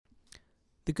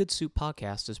The Good Soup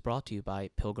Podcast is brought to you by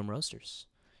Pilgrim Roasters.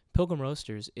 Pilgrim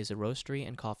Roasters is a roastery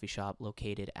and coffee shop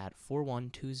located at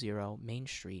 4120 Main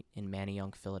Street in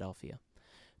Manayunk, Philadelphia.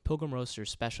 Pilgrim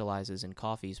Roasters specializes in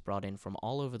coffees brought in from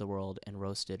all over the world and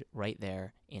roasted right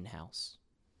there in-house.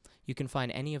 You can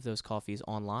find any of those coffees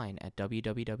online at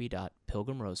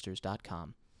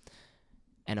www.pilgrimroasters.com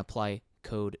and apply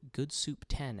code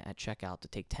GOODSOUP10 at checkout to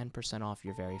take 10% off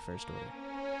your very first order.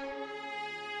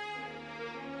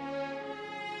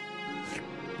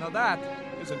 Now that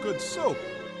is a good soup.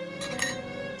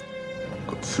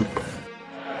 Good soup.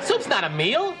 Soup's not a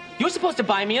meal. You were supposed to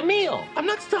buy me a meal. I'm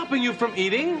not stopping you from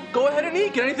eating. Go ahead and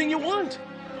eat. Get anything you want.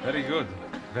 Very good.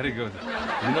 Very good.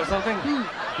 You know something?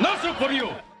 No soup for you!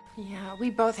 Yeah, we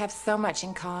both have so much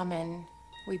in common.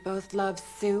 We both love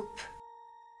soup.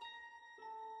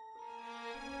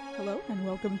 Hello, and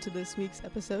welcome to this week's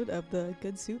episode of the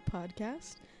Good Soup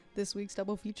Podcast. This week's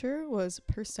double feature was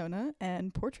Persona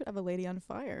and Portrait of a Lady on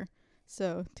Fire.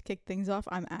 So, to kick things off,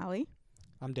 I'm Allie.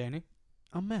 I'm Danny.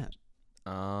 I'm Matt.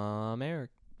 Eric.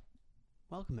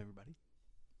 Welcome, everybody.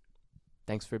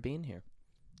 Thanks for being here.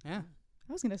 Yeah.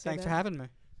 I was going to say Thanks that. for having me.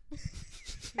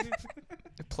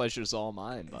 The pleasure's all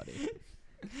mine, buddy.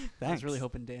 Thanks. I was really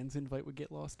hoping Dan's invite would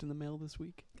get lost in the mail this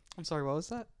week. I'm sorry, what was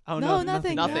that? Oh, No,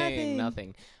 nothing.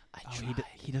 Nothing.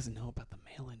 He doesn't know about the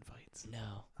mail invites.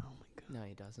 No. Oh, my God. No,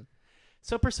 he doesn't.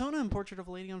 So, Persona and Portrait of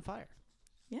a Lady on Fire.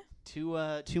 Yeah.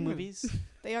 Two movies.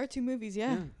 They are two movies,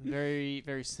 yeah. Very,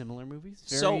 very similar movies.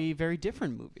 So- Very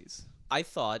different movies. I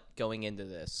thought going into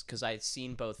this, because I had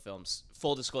seen both films.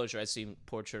 Full disclosure, I'd seen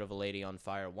Portrait of a Lady on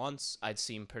Fire once. I'd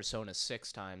seen Persona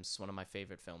 6 times. It's one of my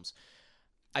favorite films.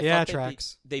 I Yeah, thought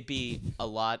tracks. they'd be a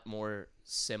lot more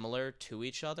similar to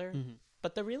each other,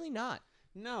 but they're really not.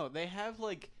 No, they have,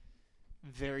 like,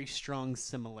 very strong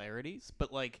similarities,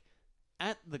 but, like,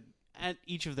 at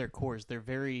each of their cores, they're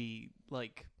very,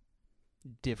 like,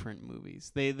 different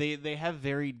movies. They have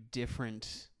very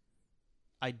different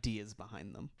ideas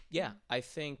behind them. Yeah, I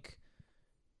think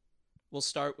we'll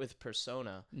start with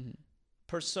Persona.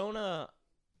 Persona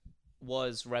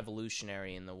was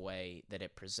revolutionary in the way that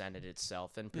it presented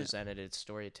itself and presented its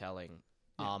storytelling.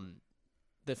 Yeah.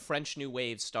 The French New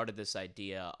Wave started this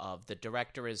idea of the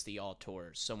director is the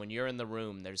auteur. So when you're in the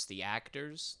room, there's the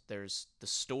actors, there's the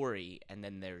story, and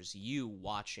then there's you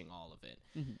watching all of it.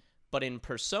 But in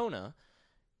Persona,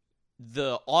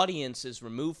 the audience is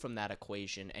removed from that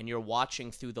equation and you're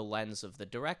watching through the lens of the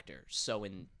director. So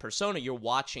in Persona, you're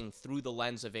watching through the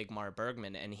lens of Ingmar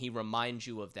Bergman, and he reminds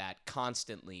you of that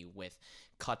constantly with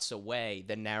cuts away,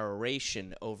 the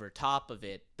narration over top of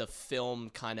it, the film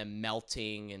kind of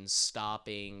melting and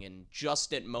stopping, and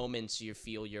just at moments you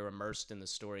feel you're immersed in the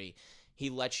story. He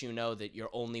lets you know that you're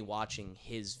only watching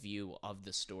his view of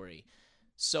the story.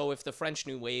 So if the French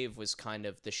New Wave was kind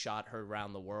of the shot heard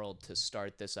around the world to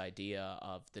start this idea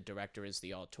of the director is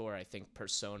the auteur, I think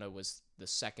Persona was the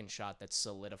second shot that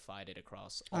solidified it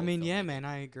across all yeah, filmmaking. man,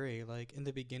 I agree. Like, in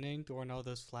the beginning, during all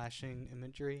those flashing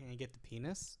imagery, and you get the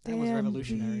penis, that was Damn,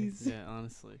 revolutionary. please. Yeah,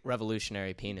 honestly.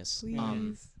 Revolutionary penis.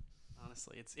 Please.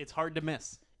 Honestly, it's hard to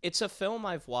miss. It's a film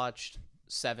I've watched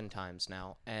 7 times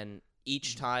now, and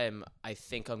each time I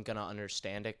think I'm going to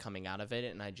understand it coming out of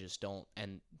it, and I just don't.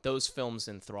 And those films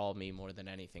enthrall me more than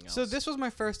anything else. So this was my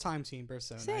first time seeing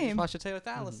Persona. I just Same. watched it today with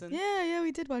Allison. Yeah,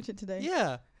 we did watch it today.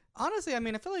 Yeah. Honestly, I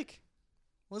mean, I feel like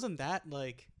wasn't that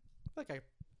like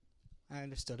I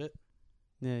understood it.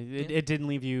 Yeah, it didn't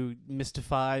leave you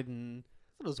mystified and.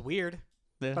 It was weird.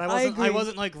 Yeah. But I I agree.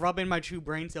 wasn't like rubbing my two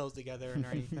brain cells together or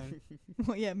anything.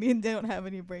 Well, yeah, me and Dan don't have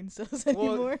any brain cells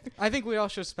anymore. I think we all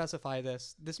should specify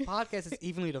this. This podcast is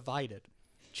evenly divided.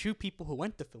 Two people who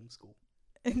went to film school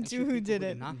and two who people did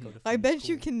didn't. not go to I film bet school.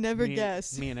 you can never me,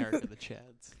 guess. Me and Eric are the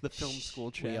Chads. The film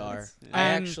school Chads. we are. Yeah. I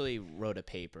And- actually wrote a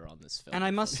paper on this film. And I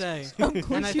must say, Of course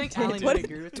and I you think did. Allie What would a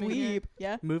agree with me here, dweeb.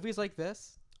 Yeah. movies like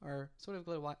this are sort of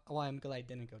why I'm glad I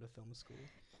didn't go to film school.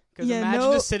 Because Yeah, imagine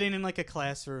no- just sitting in like a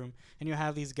classroom and you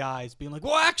have these guys being like,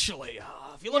 well, actually,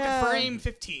 if you look at Yeah. frame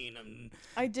 15, and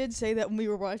I did say that when we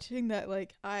were watching that,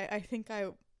 like, I think I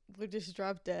would just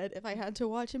drop dead if I had to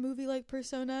watch a movie like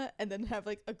Persona and then have,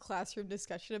 like, a classroom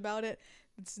discussion about it.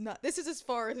 This is as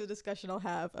far as a discussion I'll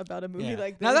have about a movie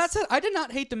like this. Now that's it. I did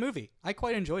not hate the movie. I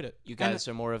quite enjoyed it. You guys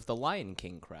are more of the Lion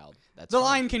King crowd. That's the fine.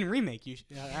 Lion King remake,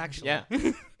 actually. Yeah.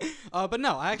 But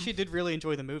no, I actually did really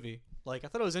enjoy the movie. Like, I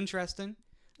thought it was interesting.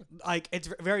 Like, it's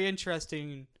very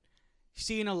interesting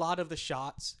seeing a lot of the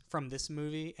shots from this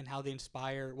movie and how they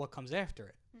inspire what comes after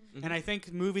it. Mhm. And I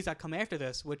think movies that come after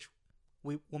this, which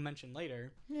we will mention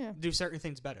later, Yeah. do certain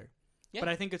things better. Yeah. But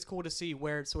I think it's cool to see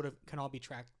where it sort of can all be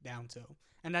tracked down to.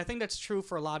 And I think that's true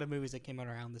for a lot of movies that came out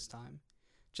around this time.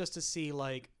 just to see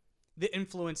like the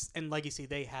influence and legacy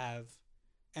they have,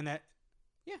 and that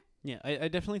Yeah, I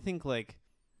definitely think like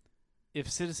if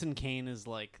Citizen Kane is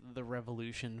like the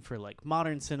revolution for like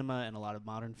modern cinema and a lot of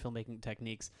modern filmmaking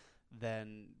techniques,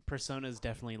 then Persona is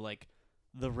definitely like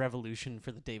the revolution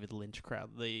for the David Lynch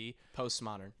crowd. The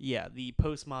Postmodern. the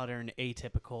postmodern,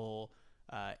 atypical,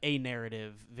 a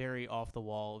narrative, very off the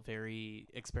wall, very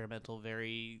experimental,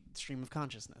 very stream of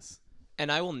consciousness.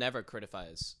 And I will never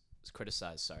criticize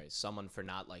someone for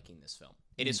not liking this film.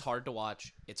 It is hard to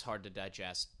watch. It's hard to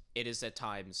digest. It is at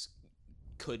times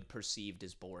could perceived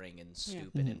as boring and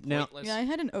stupid and Now- pointless. Yeah, I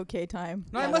had an okay time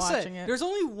No, I must say, watching it. there's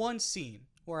only one scene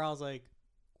where I was like,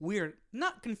 weird,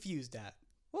 not confused at.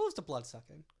 What was the blood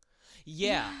sucking?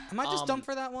 Yeah. Am I just dumb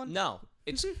for that one? No.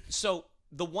 It's so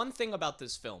the one thing about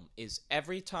this film is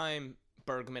every time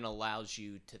Bergman allows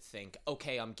you to think,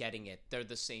 okay, I'm getting it, they're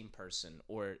the same person,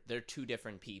 or they're two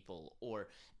different people, or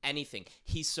anything,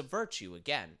 he subverts you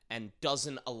again and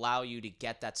doesn't allow you to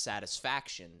get that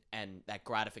satisfaction and that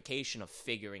gratification of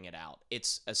figuring it out.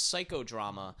 It's a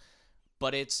psychodrama,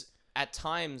 but it's at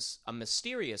times a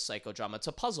mysterious psychodrama. It's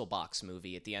a puzzle box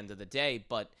movie at the end of the day,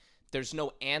 but there's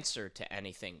no answer to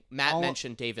anything. Matt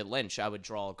mentioned David Lynch. I would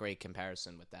draw a great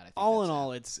comparison with that. I think All that's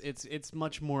in it. all, it's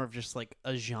much more of just like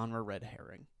a genre red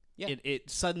herring. Yeah. It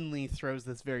suddenly throws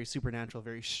this very supernatural,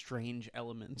 very strange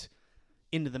element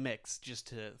into the mix just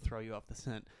to throw you off the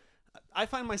scent. I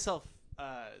find myself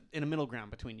in a middle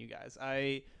ground between you guys.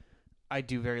 I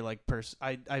do very like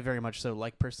I very much so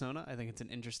like Persona. I think it's an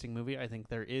interesting movie. I think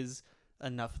there is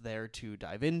enough there to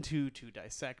dive into, to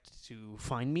dissect, to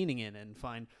find meaning in, and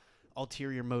find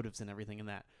ulterior motives and everything in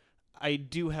that. I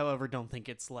do, however, don't think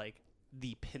it's like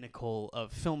the pinnacle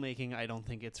of filmmaking. I don't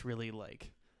think it's really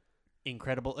like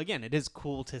incredible. Again, it is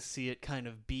cool to see it kind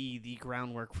of be the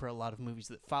groundwork for a lot of movies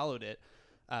that followed it.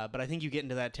 But I think you get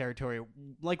into that territory,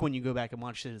 like when you go back and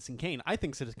watch Citizen Kane. I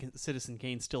think Citizen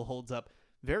Kane still holds up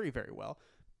very, very well.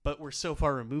 But we're so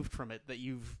far removed from it that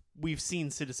we've seen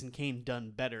Citizen Kane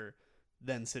done better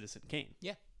than Citizen Kane.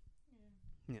 Yeah.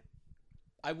 Yeah.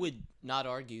 I would not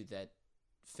argue that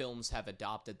films have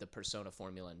adopted the Persona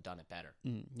formula and done it better.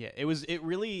 Yeah, it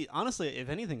really, honestly, if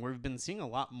anything, we've been seeing a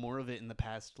lot more of it in the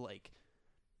past, like,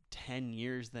 10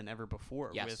 years than ever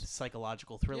before with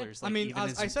psychological thrillers. I Like, mean, even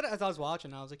I said it as I was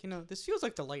watching. I was like, this feels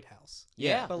like The Lighthouse.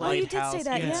 Yeah. But Oh, you did say Lighthouse,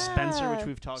 that, even yeah. Spencer, which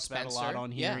we've talked about a lot Spencer,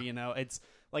 on here, yeah. it's,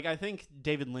 like, I think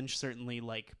David Lynch certainly,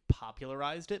 like,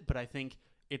 popularized it, but I think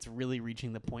it's really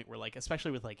reaching the point where, like,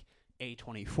 especially with, like,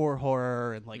 A24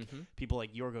 horror and, like, people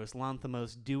like Yorgos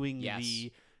Lanthimos doing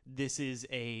this is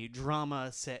a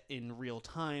drama set in real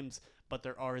times, but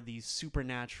there are these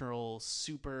supernatural,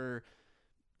 super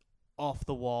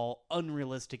off-the-wall,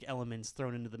 unrealistic elements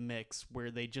thrown into the mix where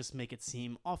they just make it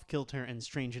seem off-kilter and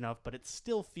strange enough, but it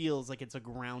still feels like it's a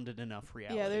grounded enough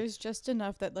reality. Yeah, there's just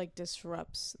enough that like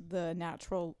disrupts the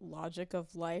natural logic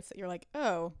of life that you're like,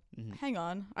 oh, hang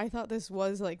on, I thought this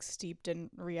was like steeped in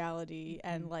reality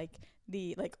and like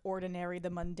the like ordinary, the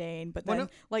mundane, but then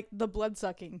like the blood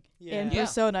sucking in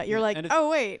Persona, you're like, oh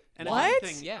wait, what?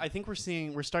 I think we're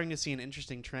starting to see an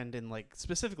interesting trend in like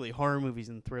specifically horror movies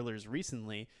and thrillers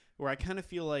recently, where I kind of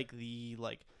feel like the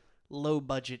like low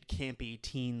budget campy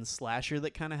teen slasher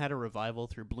that kind of had a revival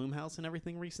through Blumhouse and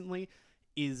everything recently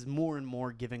is more and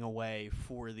more giving away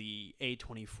for the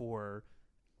A24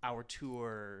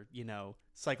 auteur,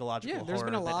 psychological there's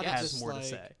horror been a lot that of has just more like to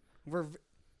say.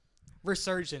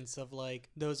 resurgence of like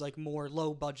those like more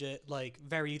low budget, like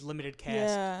very limited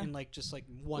cast and like just like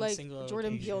one like single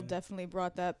Jordan occasion. Peele definitely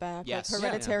brought that back. Yes. Like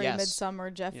Hereditary, Yes.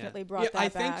 Midsommar definitely brought that I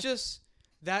back. think just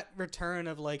that return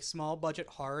of like small budget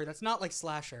horror that's not like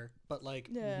slasher, but like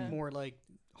more like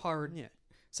horror,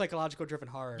 psychological driven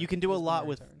horror. You can do a is the lot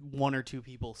with return. one or two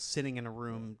people sitting in a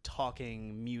room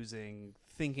talking, musing,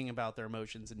 thinking about their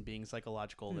emotions and being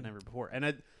psychological than ever before.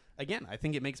 And again, I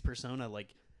think it makes Persona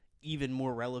like even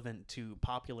more relevant to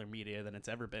popular media than it's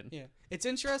ever been. Yeah, it's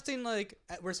interesting. Like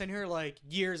we're sitting here like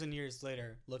years and years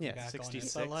later looking back on it.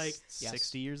 66, But like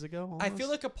 60 years ago. I feel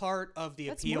like a part of the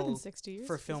That's more than appeal 60 years,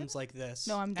 for is films it? like this.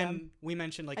 No, I'm dumb. And we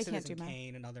mentioned like I can't Citizen do math.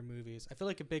 Kane and other movies. I feel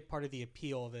like a big part of the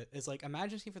appeal of it is like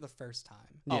imagine seeing for the first time.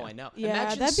 Oh, I know. Yeah,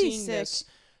 Imagine that'd be seeing sick. this.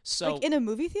 So like in a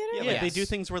movie theater. Yeah, like they do Yes.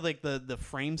 things where like the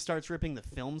frame starts ripping, the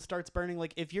film starts burning.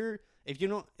 Like if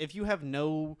you have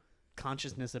no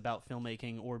consciousness about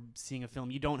filmmaking or seeing a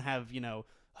film, you don't have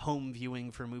home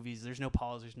viewing for movies. There's no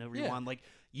pause, there's no rewind. Like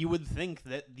you would think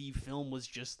that the film was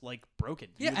just like broken.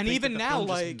 You would and think even that the now, film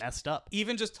just like messed up.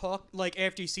 Even just talk like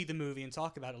after you see the movie and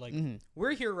talk about it. Like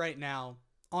we're here right now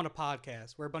on a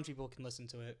podcast where a bunch of people can listen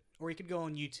to it, or you could go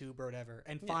on YouTube or whatever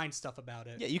and find stuff about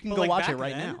it. Yeah, you can But, go like, watch back it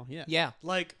right then, now. Yeah. yeah,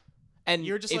 Like And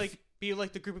you're just if- like be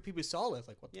like the group of people you saw with.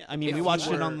 Like what? Yeah, I mean, If we watched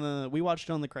you it on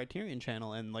were- the Criterion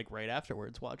channel, and like right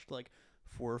afterwards, watched like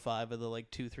 4 or 5 of the like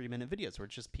 2-3 minute videos where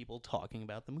it's just people talking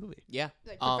about the movie. yeah,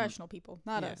 Like professional people,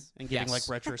 not Yeah, us. and giving like Yes.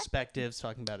 retrospectives,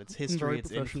 talking about its history, Very its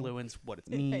professional. influence, what it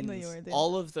I means. know you were there.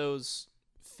 all of those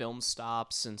film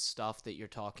stops and stuff that you're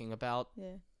talking about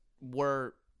Yeah.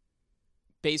 were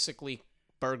basically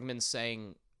Bergman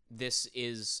saying, this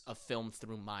is a film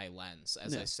through my lens,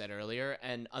 as I Yeah. said earlier.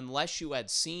 And unless you had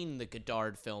seen the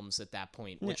Godard films at that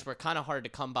point, which Yeah. were kind of hard to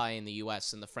come by in the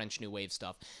US and the French New Wave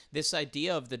stuff, this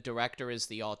idea of the director as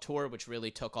the auteur, which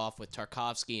really took off with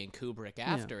Tarkovsky and Kubrick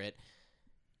after it,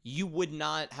 you would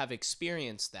not have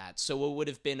experienced that. So it would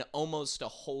have been almost a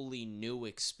wholly new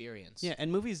experience. Yeah,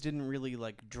 and movies didn't really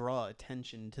like draw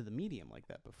attention to the medium like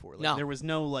that before. Like, No. there was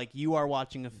no like you are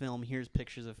watching a film. Here's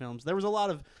pictures of films. There was a lot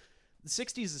of the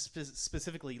 '60s,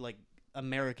 specifically like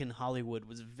American Hollywood,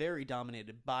 was very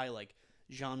dominated by like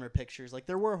genre pictures. Like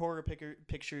there were horror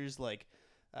pictures like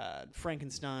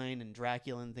Frankenstein and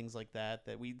Dracula and things like that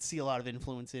we'd see a lot of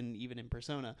influence in even in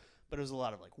Persona. But it was a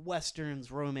lot of like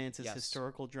westerns, romances, Yes.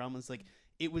 historical dramas. Like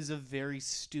it was a very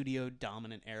studio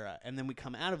dominant era. And then we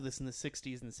come out of this in the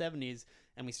 60s and 70s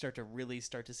and we start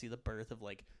to see the birth of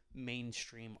like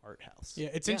mainstream art house. Yeah,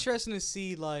 it's interesting to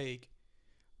see like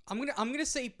I'm gonna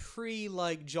say pre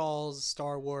like Jaws,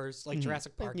 Star Wars, like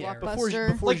Jurassic Park Like era.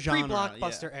 Blockbuster. Before Like genre,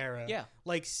 pre-blockbuster yeah. era. Yeah.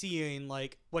 Like seeing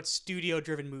like what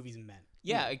studio-driven movies meant.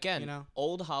 Yeah, again, you know?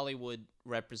 old Hollywood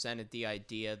represented the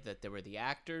idea that there were the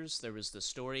actors, there was the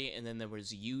story, and then there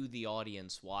was you, the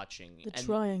audience, watching. The and,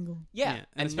 triangle. Yeah, Yeah, and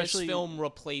and especially- this film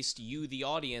replaced you, the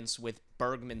audience, with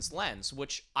Bergman's lens,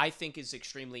 which I think is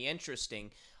extremely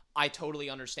interesting. I totally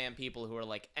understand people who are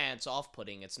like, it's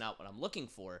off-putting, it's not what I'm looking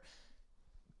for.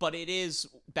 But it is,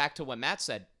 back to what Matt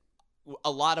said,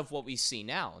 a lot of what we see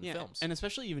now in films. And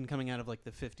especially even coming out of like the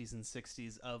 50s and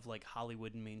 60s of like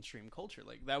Hollywood and mainstream culture.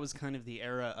 Like that was kind of the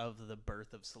era of the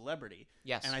birth of celebrity.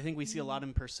 Yes. And I think we see a lot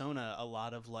in Persona, a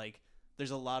lot of like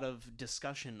there's a lot of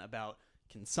discussion about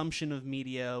consumption of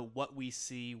media, what we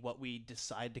see, what we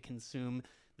decide to consume,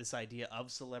 this idea of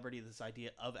celebrity, this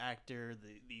idea of actor,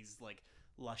 these like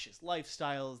luscious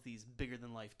lifestyles, these bigger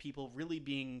than life people really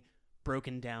being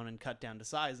broken down and cut down to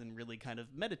size and really kind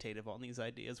of meditative on these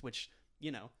ideas, which,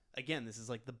 you know, again, this is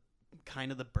like the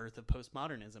kind of the birth of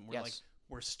postmodernism. We're like,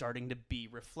 we're starting to be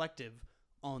reflective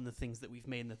on the things that we've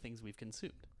made and the things we've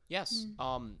consumed. Yes.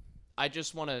 I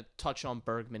just want to touch on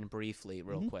Bergman briefly,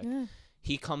 real quick. Yeah.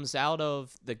 He comes out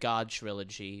of the God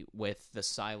trilogy with The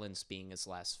Silence being his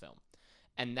last film.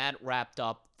 And that wrapped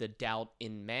up the doubt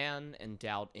in man and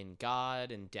doubt in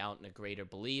God and doubt in a greater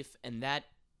belief. And that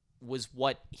was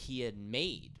what he had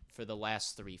made for the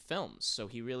last 3 films. So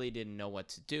he really didn't know what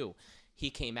to do.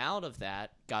 He came out of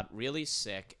that, got really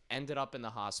sick, ended up in the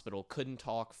hospital, couldn't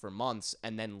talk for months,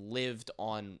 and then lived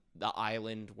on the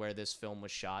island where this film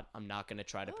was shot. I'm not going to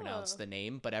try to pronounce the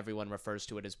name, but everyone refers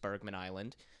to it as Bergman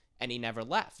Island. And he never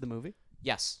left. The movie?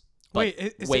 Yes. Wait,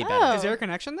 but is way there, better. is there a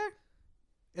connection there?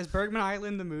 Is Bergman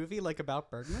Island the movie like about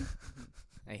Bergman?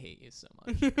 I hate you so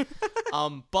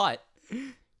much. But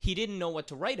he didn't know what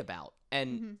to write about.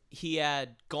 And he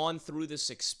had gone through this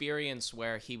experience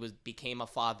where he became a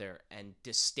father and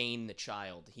disdained the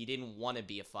child. He didn't want to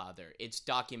be a father. It's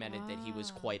documented that he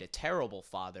was quite a terrible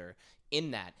father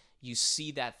in that. You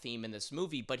see that theme in this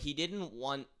movie, but he didn't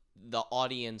want the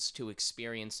audience to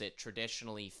experience it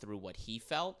traditionally through what he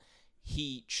felt.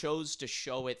 He chose to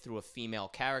show it through a female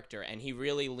character, and he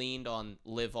really leaned on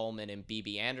Liv Ullmann and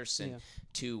B.B. Anderson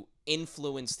to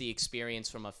influence the experience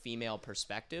from a female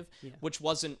perspective, which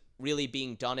wasn't really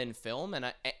being done in film.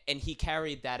 And he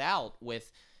carried that out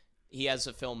with, he has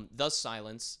a film, The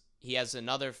Silence. He has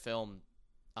another film,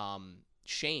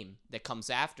 Shame, that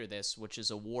comes after this, which is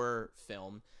a war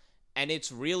film. And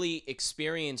it's really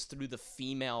experienced through the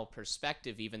female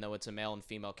perspective, even though it's a male and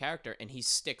female character, and he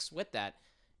sticks with that.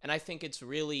 And I think it's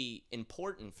really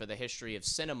important for the history of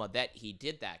cinema that he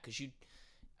did that, because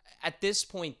at this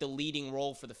point, the leading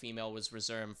role for the female was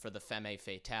reserved for the femme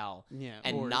fatale,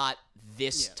 and not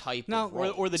this type of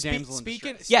role. Or the damsel in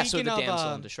distress. Yes, or the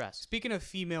damsel in distress. Speaking of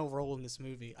female role in this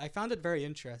movie, I found it very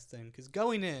interesting because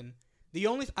going in,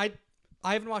 I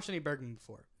haven't watched any Bergman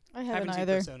before. I haven't seen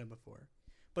either. Persona before,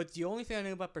 but the only thing I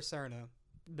knew about Persona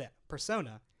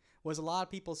was a lot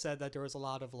of people said that there was a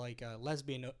lot of like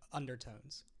lesbian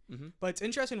undertones. But it's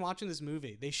interesting watching this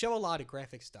movie. They show a lot of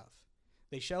graphic stuff.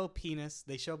 They show penis,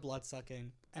 they show blood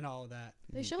sucking, and all of that.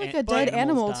 They show like a dead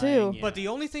animal dying, too. But the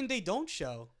only thing they don't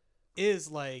show is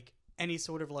like any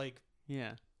sort of like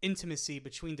intimacy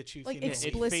between the two Like females.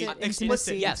 explicit It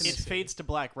intimacy. yes. It fades to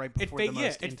black right before the most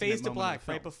it intimate fades to moment black of the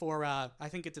film. right before I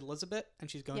think it's Elizabeth and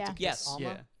she's going Yeah. to kiss Yes. Alma.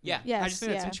 Yeah. Yeah. Yes, I just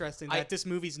think yeah. it's interesting that this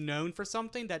movie's known for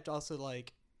something that also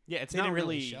like Yeah, it's they not didn't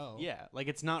really really show. yeah, like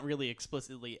it's not really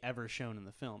explicitly ever shown in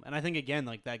the film. And I think again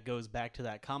like that goes back to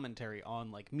that commentary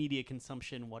on like media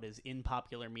consumption, what is in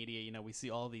popular media. You know, we see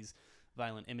all these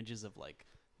violent images of like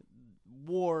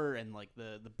war and like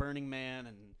the Burning Man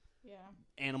and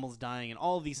animals dying, and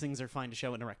all of these things are fine to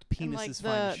show, and erect penis And like is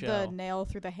fine to show. the nail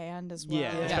through the hand as well.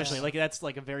 Yeah, Yes. especially like that's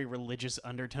like a very religious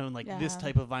undertone. Like this Yeah.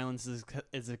 type of violence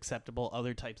is acceptable,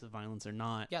 other types of violence are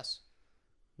not. Yes.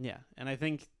 Yeah, and I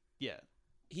think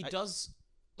He does,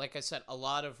 like I said, a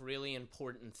lot of really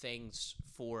important things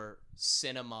for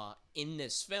cinema in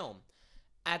this film.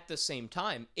 At the same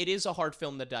time, it is a hard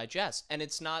film to digest, and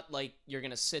it's not like you're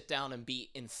going to sit down and be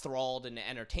enthralled and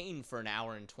entertained for an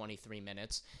hour and 23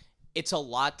 minutes. It's a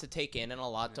lot to take in and a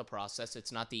lot to process.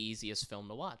 It's not the easiest film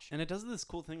to watch. and it does this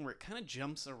cool thing where it kind of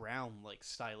jumps around like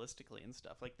stylistically and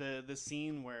stuff. Like the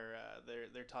scene where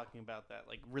they're talking about that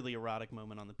like really erotic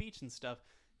moment on the beach and stuff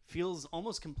feels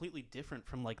almost completely different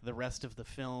from like the rest of the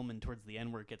film, and towards the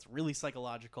end where it gets really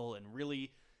psychological and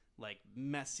really like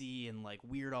messy and like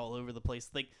weird all over the place.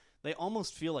 Like they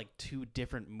almost feel like two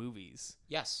different movies.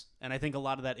 Yes. And I think a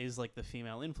lot of that is like the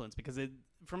female influence, because it,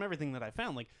 from everything that I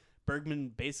found, like Bergman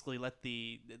basically let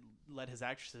his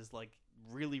actresses like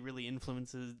really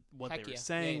influences what Heck they were yeah.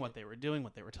 saying, Yeah. what they were doing,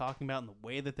 what they were talking about, and the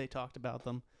way that they talked about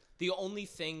them. The only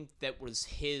thing that was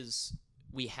his,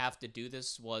 we have to do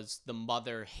this, was the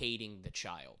mother hating the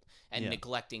child and Yeah.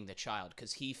 neglecting the child,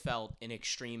 because he felt an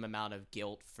extreme amount of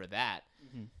guilt for that.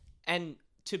 Mm-hmm. And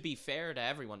to be fair to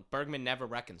everyone, Bergman never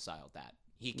reconciled that.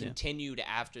 He continued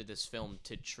after this film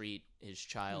to treat his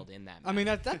child in that I mean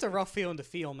manner. that's a rough feeling to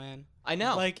feel, man. I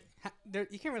know. Like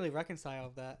you can't really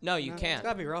reconcile that. No, you know? can't. It's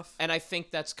gotta be rough. And I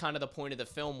think that's kind of the point of the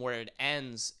film, where it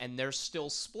ends and they're still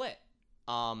split.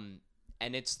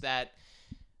 And it's that,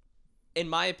 in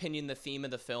my opinion, the theme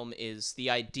of the film is the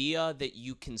idea that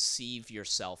you conceive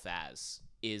yourself as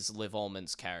is Liv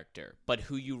Ullmann's character, but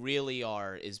who you really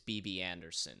are is B.B.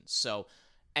 Anderson. So,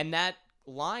 and that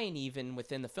line even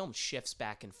within the film shifts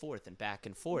back and forth and back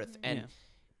and forth. And Yeah.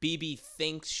 B.B.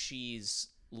 thinks she's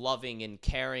loving and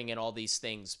caring and all these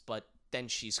things, but then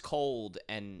she's cold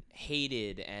and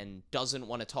hated and doesn't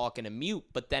want to talk in a mute.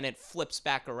 But then it flips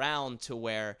back around to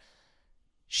where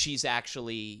she's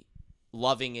actually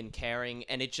loving and caring,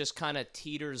 and it just kind of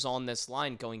teeters on this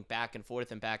line going back and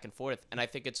forth and back and forth. And I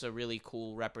think it's a really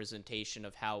cool representation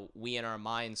of how we in our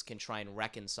minds can try and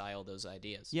reconcile those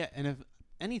ideas. Yeah, and if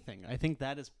anything, I think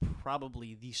that is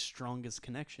probably the strongest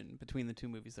connection between the two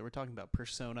movies that we're talking about,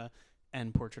 Persona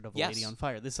and Portrait of a Lady Yes. on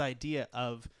Fire. This idea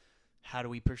of how do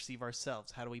we perceive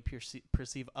ourselves, how do we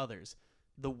perceive others,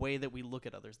 the way that we look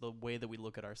at others, the way that we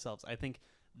look at ourselves. I think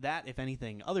that, if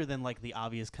anything, other than like the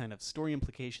obvious kind of story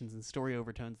implications and story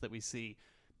overtones that we see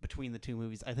between the two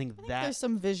movies, I think that There's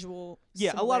some visual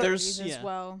Yeah, a lot of- similarities There's- as yeah.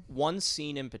 well. One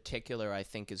scene in particular I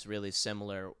think is really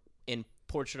similar in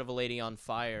Portrait of a Lady on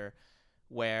Fire,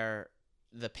 where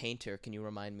the painter, can you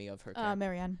remind me of her character?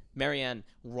 Marianne. Marianne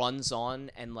runs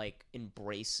on and like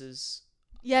embraces.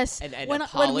 Yes. And when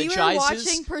we were apologizes.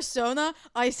 watching Persona,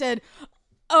 I said,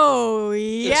 "Oh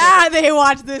yeah, they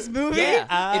watched this movie."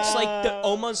 Yeah, it's like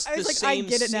almost I was the like, same I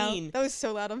get it scene. now. That was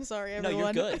so loud. I'm sorry, No, you're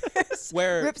everyone. good.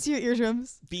 Where Rips your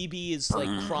eardrums. BB is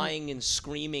like crying and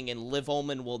screaming, and Liv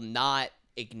Ullmann will not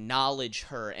acknowledge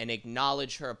her and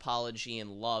acknowledge her apology and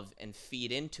love and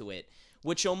feed into it,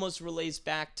 which almost relates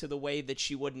back to the way that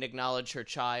she wouldn't acknowledge her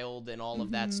child and all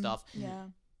of that stuff. Yeah.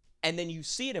 And then you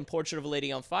see it in Portrait of a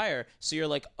Lady on Fire, so you're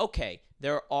like, okay,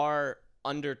 there are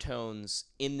undertones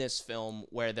in this film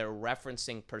where they're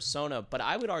referencing Persona, but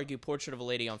I would argue Portrait of a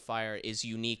Lady on Fire is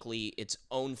uniquely its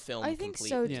own film. I think complete.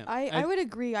 so. Yeah. I would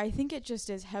agree. I think it just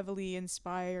is heavily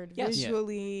inspired Yes. Yeah.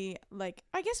 visually, like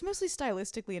I guess mostly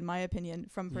stylistically, in my opinion,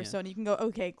 from Yeah. Persona. You can go,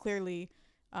 okay, clearly,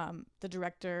 the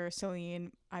director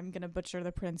Celine. I'm gonna butcher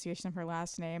the pronunciation of her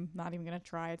last name. Not even gonna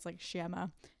try. It's like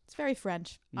Sciamma. It's very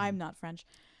French. I'm not French.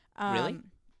 Really?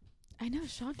 I know,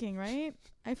 shocking, right?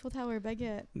 Eiffel Tower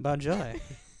baguette. Bonjour.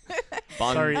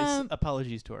 Bon- Sorry, Um,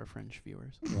 apologies to our French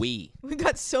viewers. we. We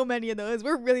got so many of those.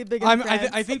 We're really big in France.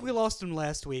 I think we lost him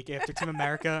last week after Team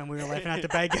America, and we were laughing at the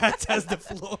baguettes as the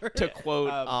floor. To quote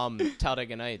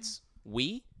Talladega Nights,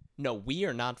 we? No, we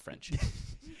are not French.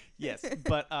 Yes,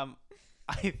 but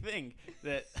I think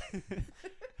that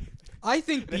I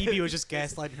think BB was just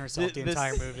gaslighting herself the This-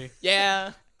 entire movie.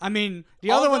 Yeah. I mean,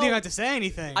 the other one Although, didn't have to say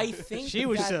anything. I think she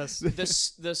was that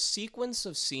just the sequence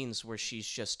of scenes where she's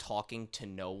just talking to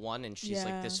no one and she's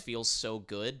like, this feels so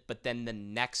good, but then the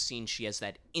next scene she has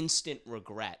that instant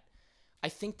regret. I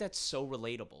think that's so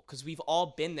relatable because we've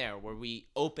all been there where we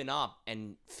open up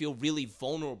and feel really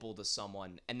vulnerable to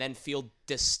someone and then feel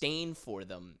disdain for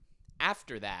them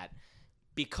after that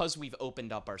because we've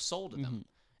opened up our soul to them.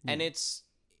 And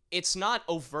it's not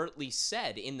overtly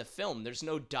said in the film. There's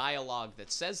no dialogue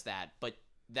that says that, but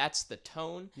that's the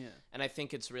tone. Yeah. And I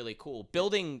think it's really cool.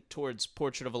 Building towards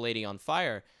Portrait of a Lady on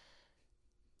Fire,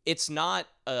 it's not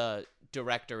a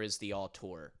director is the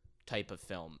auteur type of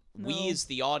film. No. We as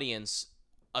the audience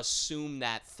assume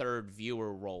that third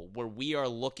viewer role where we are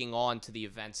looking on to the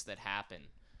events that happen.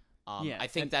 I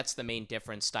think that's the main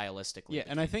difference stylistically. Yeah,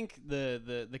 and I think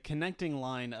the connecting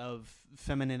line of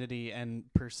femininity and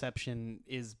perception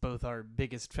is both our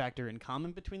biggest factor in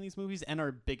common between these movies and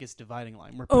our biggest dividing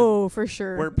line. For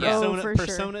sure. Where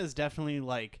Persona is definitely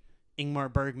like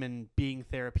Ingmar Bergman being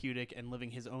therapeutic and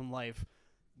living his own life,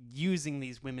 using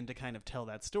these women to kind of tell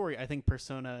that story. I think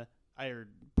Portrait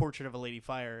of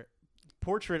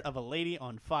a Lady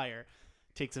on Fire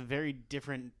takes a very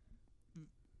different,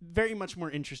 very much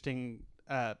more interesting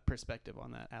perspective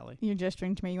on that, Allie. You're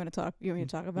gesturing to me. You want to talk? You want me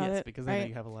to talk about it? Yes, because I know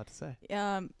you have a lot to say.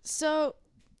 So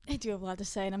I do have a lot to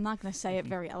say, and I'm not going to say it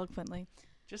very eloquently.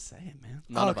 Just say it, man.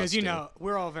 because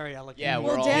we're all very eloquent. Yeah,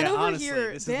 well, we're all. Dan Yeah, over honestly,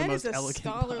 here, this is the Dan most is a elegant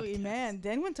scholarly podcast. man.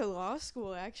 Dan went to law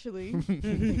school, actually.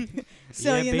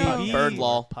 So Yeah, baby. Bird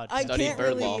law. I Studied can't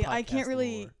bird law.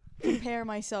 really compare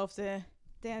myself to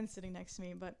Dan sitting next to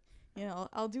me, but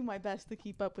I'll do my best to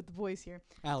keep up with the voice here.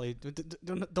 Allie,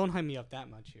 don't hype me up that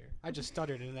much here. I just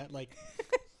stuttered and that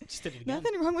just did it again.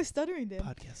 Nothing wrong with stuttering, Dan.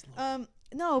 Podcast law.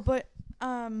 No, but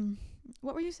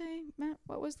what were you saying, Matt?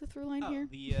 What was the through line here?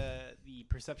 The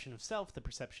perception of self, the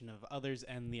perception of others,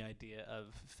 and the idea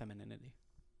of femininity.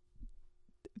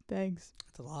 Thanks.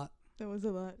 That's a lot. That was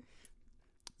a lot.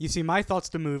 You see, my thoughts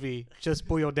to movie just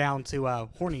boil down to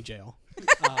horny jail.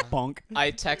 Bonk.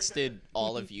 I texted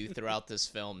all of you throughout this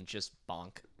film just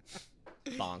bonk.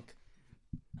 Bonk.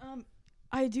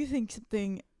 I do think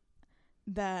something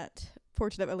that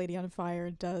Portrait of a Lady on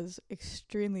Fire does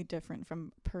extremely different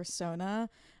from Persona,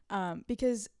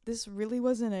 because this really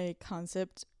wasn't a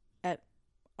concept at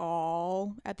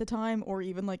all at the time, or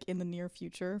even like in the near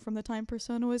future from the time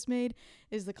Persona was made,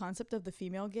 is the concept of the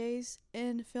female gaze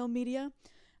in film media.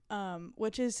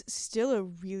 Which is still a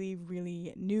really,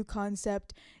 really new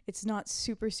concept. It's not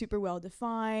super, super well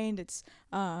defined. It's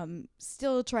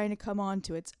still trying to come on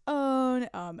to its own,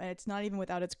 and it's not even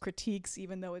without its critiques,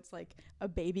 even though it's like a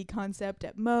baby concept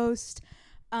at most.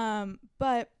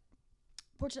 But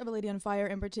Portrait of a Lady on Fire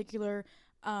in particular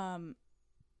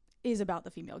is about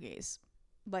the female gaze,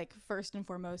 like first and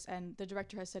foremost. And the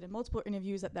director has said in multiple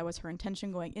interviews that was her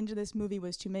intention going into this movie,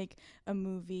 was to make a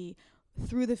movie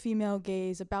through the female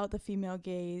gaze, about the female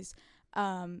gaze,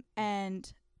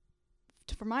 and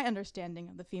from my understanding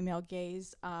of the female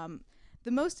gaze, the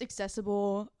most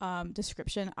accessible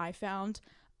description I found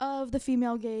of the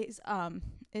female gaze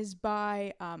is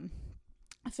by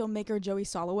a filmmaker, Joey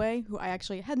Soloway, who I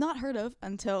actually had not heard of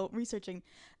until researching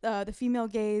the female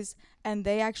gaze, and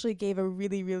they actually gave a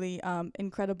really, really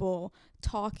incredible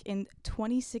talk in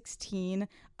 2016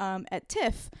 at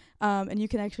TIFF, and you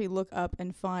can actually look up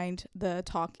and find the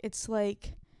talk. It's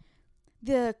like,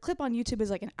 the clip on YouTube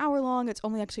is like an hour long. It's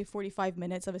only actually 45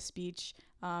 minutes of a speech.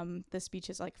 The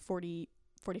speech is like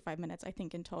 45 minutes, I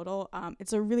think, in total.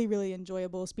 It's a really, really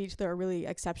enjoyable speech. They're a really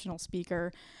exceptional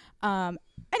speaker.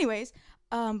 Anyways,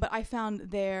 but I found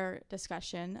their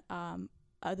discussion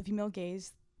of the female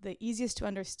gaze the easiest to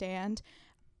understand,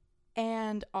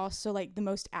 and also like the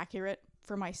most accurate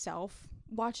for myself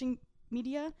watching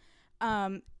media.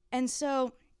 And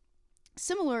so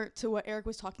similar to what Eric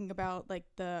was talking about, like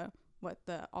the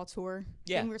auteur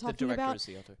thing we were talking about,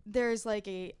 there's like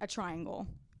a triangle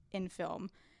in film.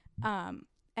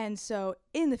 And so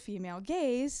in the female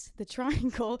gaze, the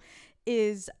triangle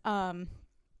is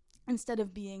instead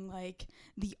of being like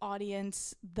the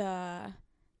audience, the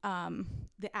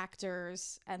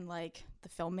actors, and like the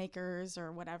filmmakers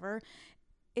or whatever,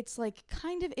 it's like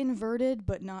kind of inverted,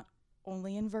 but not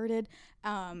only inverted.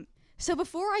 So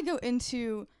before I go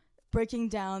into breaking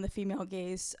down the female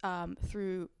gaze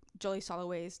through Joey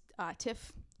Soloway's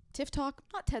TIFF talk,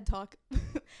 not TED Talk,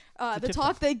 the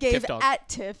talk they gave at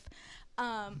TIFF,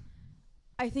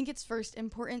 I think it's first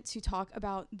important to talk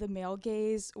about the male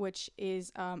gaze, which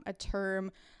is a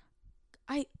term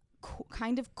I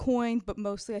kind of coined, but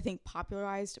mostly I think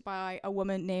popularized by a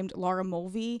woman named Laura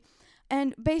Mulvey.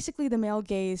 And basically, the male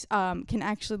gaze can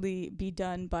actually be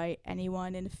done by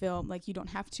anyone in film. Like, you don't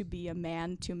have to be a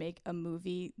man to make a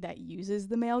movie that uses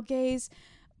the male gaze.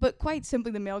 But quite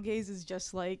simply, the male gaze is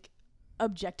just like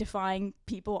objectifying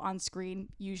people on screen,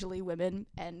 usually women,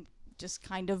 and just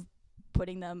kind of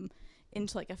putting them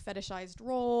into like a fetishized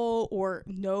role or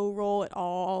no role at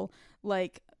all.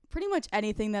 Like, pretty much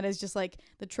anything that is just like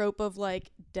the trope of like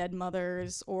dead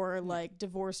mothers or like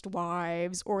divorced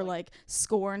wives or like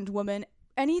scorned women,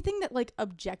 anything that like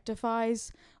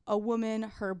objectifies a woman,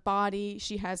 her body,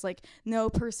 she has like no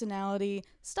personality,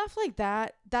 stuff like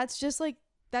that. That's just like,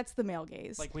 that's the male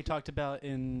gaze. Like we talked about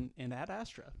in Ad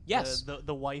Astra. Yes.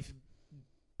 The wife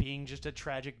being just a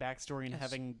tragic backstory and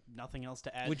having nothing else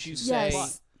to add. Would you to say the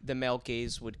plot. the male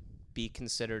gaze would be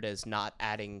considered as not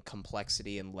adding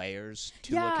complexity and layers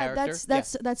to a character?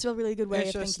 That's a really good way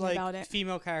It's of just thinking like about it.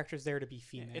 female characters there to be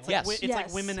female. It's Yes. like, it's Yes.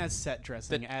 like women as set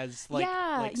dressing, as like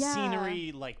Yeah, yeah.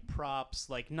 scenery, like props,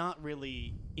 like not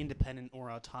really independent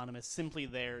or autonomous, simply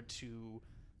there to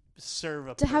serve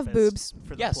a To have purpose boobs.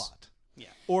 for the Yes. plot. Yeah,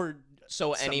 or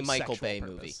So some any Michael sexual Bay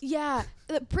purpose. movie.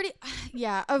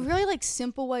 Yeah, a really like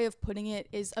simple way of putting it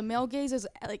is a male gaze is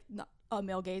like not a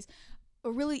male gaze,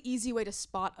 a really easy way to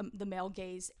spot the male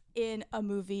gaze in a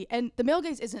movie. And the male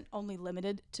gaze isn't only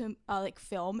limited to like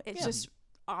film. It's just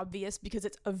obvious because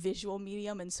it's a visual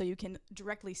medium and so you can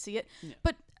directly see it. Yeah.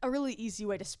 But a really easy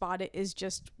way to spot it is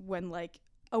just when like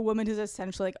a woman is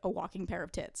essentially like a walking pair of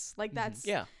tits. Like that's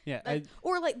Yeah. Yeah, like,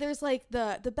 or like there's like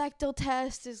the Bechdel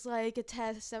test is like a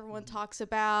test everyone talks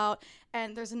about,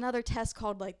 and there's another test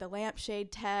called like the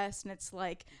lampshade test, and it's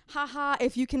like, haha,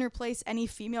 if you can replace any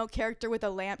female character with a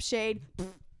lampshade,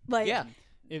 like Yeah.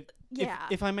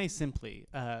 If I may simply,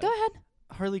 go ahead.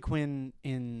 Harley Quinn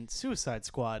in Suicide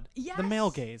Squad, the Yes.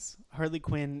 male gaze. Harley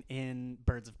Quinn in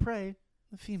Birds of Prey,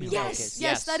 the female Yes, gaze.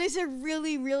 yes, that is a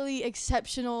really, really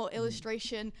exceptional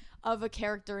illustration of a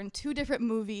character in two different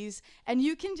movies, and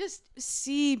you can just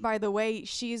see by the way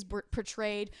she is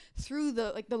portrayed through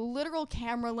the like the literal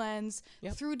camera lens,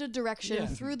 through the direction,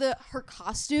 through her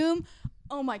costume.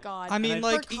 Oh my god! I mean, her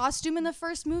like, costume in the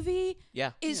first movie,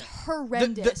 Yeah. is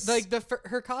horrendous.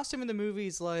 Her costume in the movie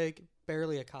is like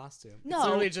barely a costume. no, it's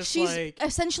literally just she's like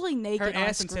essentially naked her on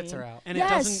ass and screen. tits are out. And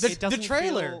Yes. it doesn't the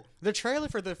trailer, feel- the trailer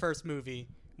for the first movie,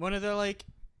 one of the like,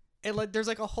 it like there's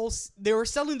like a whole. They were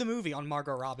selling the movie on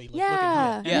Margot Robbie. Like, Yeah, looking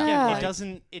hot. And again,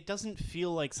 yeah. it doesn't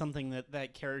feel like something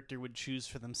that character would choose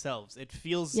for themselves. It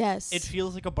feels Yes. it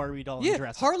feels like a Barbie doll in Yeah,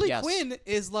 dress. Harley Yes. Quinn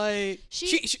is like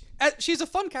she's a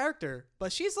fun character,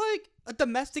 but she's like a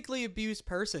domestically abused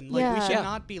person. Like we Yeah. should Yeah.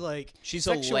 not be like She's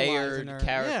a sexualizing layered her.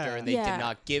 character, Yeah. and they Yeah. did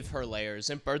not give her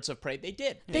layers. In Birds of Prey, they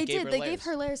did. They gave did. her They layers. gave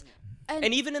her layers.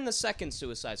 And even in the second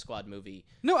Suicide Squad movie,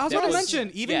 No, I was there going to was-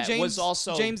 mention even yeah, James it was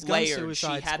also James Gunn's layered.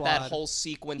 Suicide She had Squad. that whole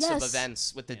sequence of Yes.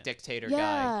 events with the dictator Yeah,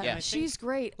 guy. Yeah. she's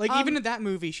great. Like even in that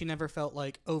movie, she never felt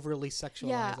like overly sexualized.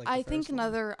 yeah, like the I think first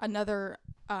one. another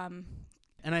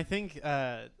And I think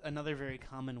another very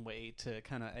common way to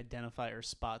kind of identify or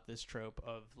spot this trope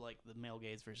of like the male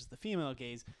gaze versus the female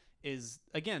gaze is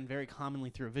again very commonly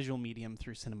through a visual medium,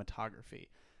 through cinematography.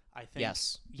 I think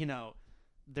Yes.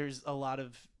 there's a lot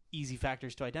of easy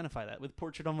factors to identify that. With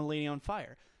Portrait of a Lady on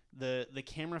Fire, the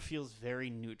camera feels very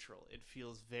neutral. It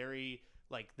feels very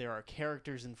like there are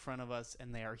characters in front of us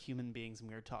and they are human beings and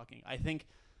we are talking. I think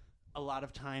a lot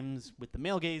of times with the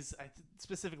male gaze, I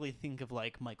specifically think of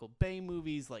like Michael Bay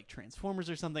movies like Transformers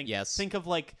or something. Yes. Think of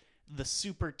like the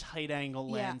super tight angle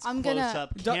lens, I'm close gonna-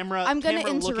 up Don't- camera. I'm gonna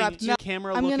camera interrupt. Looking, No,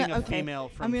 camera I'm looking gonna- a okay, female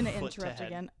from I'm gonna foot to interrupt head.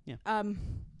 again. Yeah.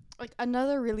 Like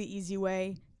another really easy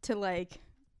way to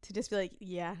just be like,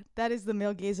 yeah, that is the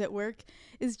male gaze at work,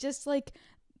 is just like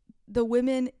the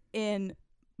women in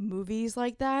movies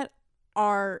like that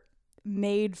are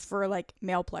made for like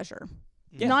male pleasure.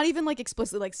 Yeah. Not even like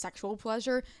explicitly like sexual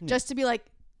pleasure, just to be like,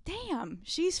 damn,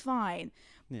 she's fine.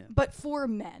 Yeah. But for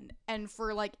men and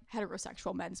for like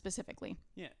heterosexual men specifically.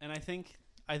 Yeah, and I think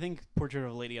Portrait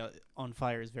of a Lady on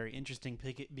Fire is very interesting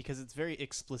because it's very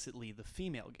explicitly the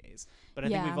female gaze. But I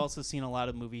think Yeah. we've also seen a lot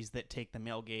of movies that take the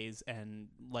male gaze and,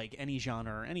 like any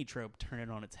genre or any trope, turn it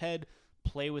on its head,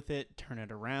 play with it, turn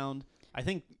it around. I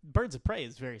think Birds of Prey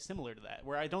is very similar to that,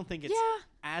 where I don't think it's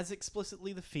as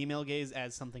explicitly the female gaze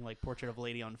as something like Portrait of a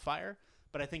Lady on Fire,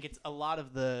 but I think it's a lot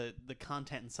of the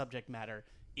content and subject matter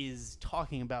is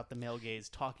talking about the male gaze,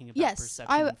 talking about Yes,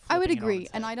 perception. I would flipping it on agree,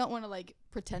 its and head. I don't want to like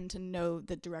pretend to know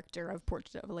the director of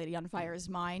Portrait of a Lady on Fire's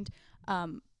mind,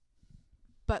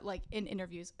 but like in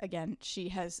interviews, again, she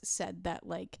has said that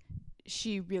like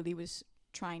she really was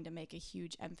trying to make a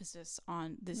huge emphasis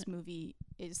on this movie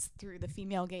is through the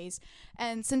female gaze.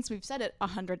 And since we've said it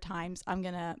 100 times, I'm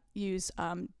gonna use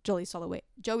Joey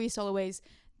Soloway's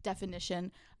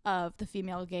definition of the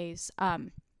female gaze.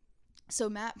 So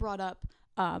Matt brought up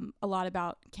a lot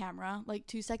about camera like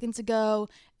 2 seconds ago,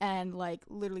 and like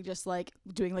literally just like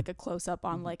doing like a close up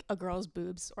on like a girl's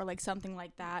boobs or like something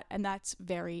like that, and that's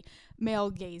very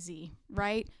male gazy,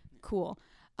 right? Cool.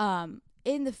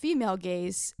 In the female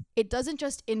gaze, it doesn't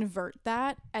just invert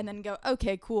that and then go,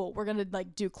 okay, cool, we're gonna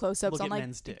like do close-ups Look on at like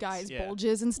men's dicks, guys' yeah.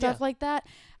 bulges and stuff like that.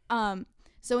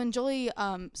 So in Joey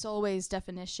Soloway's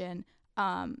definition,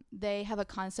 they have a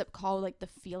concept called like the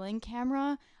feeling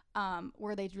camera,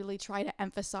 where they really try to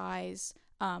emphasize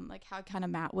like how kind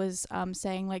of Matt was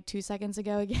saying like 2 seconds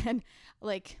ago again,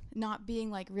 like not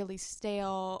being like really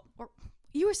stale, or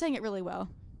you were saying it really well.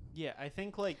 Yeah, I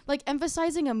think like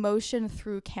emphasizing emotion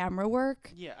through camera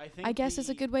work. Yeah, I guess is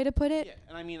a good way to put it. Yeah,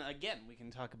 and I mean, again, we can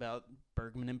talk about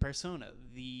Bergman and Persona.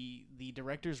 The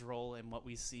director's role and what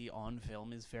we see on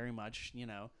film is very much, you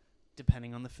know,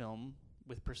 depending on the film.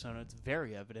 With Persona, it's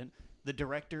very evident. The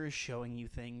director is showing you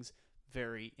things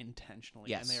very intentionally.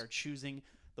 Yes. And they are choosing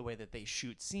the way that they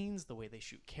shoot scenes, the way they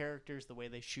shoot characters, the way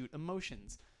they shoot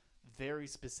emotions, very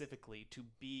specifically to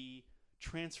be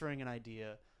transferring an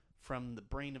idea from the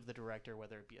brain of the director,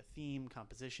 whether it be a theme,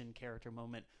 composition, character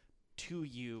moment, to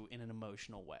you in an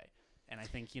emotional way. And I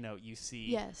think, you know, you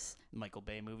see Michael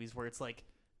Bay movies where it's like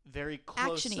very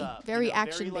close Actiony, up. very you know,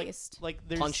 action very, based. Like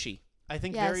there's, Punchy. I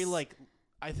think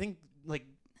I think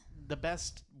the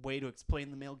best way to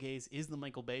explain the male gaze is the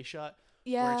Michael Bay shot.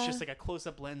 Where it's just like a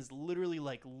close-up lens, literally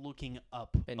like looking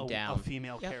up and a down. A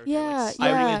female character. Yeah, like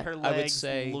sliding her I legs, would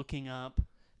say looking up.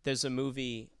 There's a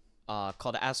movie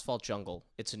called Asphalt Jungle.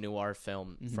 It's a noir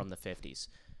film from the 50s.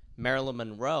 Marilyn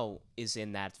Monroe is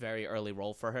in that very early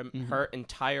role for him. Her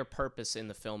entire purpose in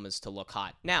the film is to look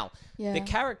hot. Now, the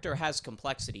character has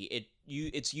complexity.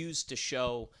 It's used to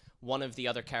show one of the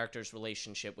other characters'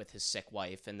 relationship with his sick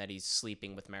wife and that he's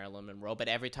sleeping with Marilyn Monroe. But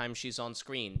every time she's on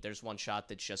screen, there's one shot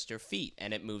that's just her feet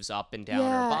and it moves up and down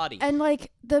her body. And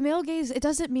like the male gaze, it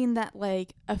doesn't mean that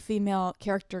like a female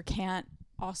character can't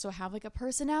also have like a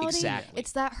personality. Exactly.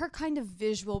 It's that her kind of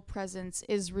visual presence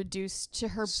is reduced to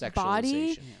her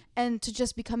body and to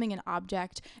just becoming an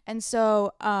object. And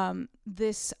so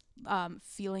this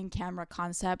feeling camera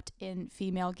concept in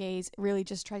female gaze really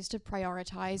just tries to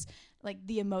prioritize like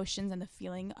the emotions and the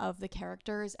feeling of the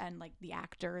characters and like the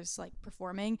actors like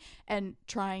performing, and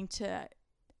trying to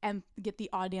get the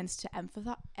audience to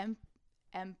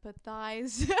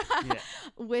empathize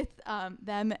with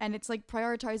them. And it's like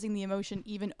prioritizing the emotion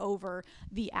even over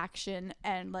the action.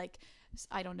 And like,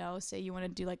 I don't know, say you want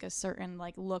to do like a certain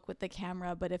like look with the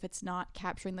camera, but if it's not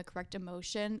capturing the correct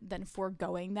emotion, then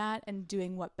foregoing that and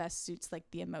doing what best suits like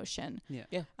the emotion.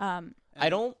 I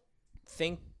don't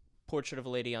think Portrait of a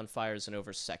Lady on Fire is an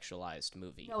over-sexualized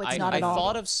movie. No, it's not at all. I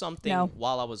thought of something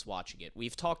while I was watching it.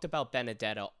 We've talked about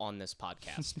Benedetta on this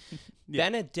podcast.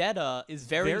 Benedetta is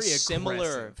very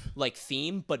similar like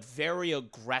theme, but very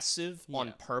aggressive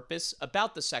on purpose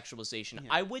about the sexualization.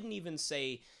 I wouldn't even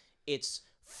say it's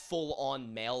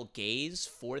full-on male gaze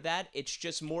for that. It's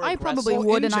just more aggressive. I probably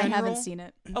would, and I haven't seen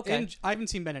it. Okay. I haven't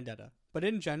seen Benedetta. But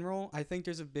in general, I think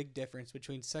there's a big difference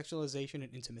between sexualization and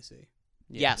intimacy.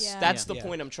 Yes, that's the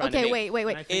point I'm trying to make. Okay,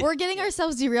 wait. We're getting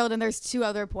ourselves derailed, and there's two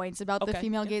other points about the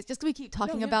female gaze. Just 'cause we keep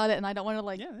talking about it, and I don't want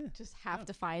to just have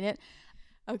to find it.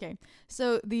 Okay,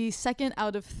 so the second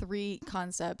out of three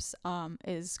concepts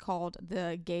is called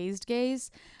the gazed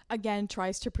gaze. Again,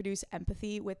 tries to produce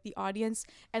empathy with the audience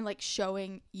and like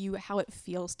showing you how it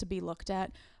feels to be looked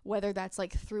at, whether that's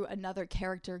like through another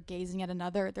character gazing at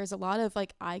another. There's a lot of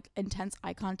like intense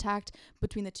eye contact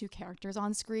between the two characters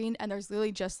on screen, and there's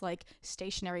literally just like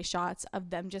stationary shots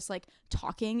of them just like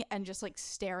talking and just like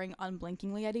staring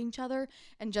unblinkingly at each other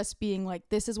and just being like,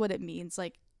 this is what it means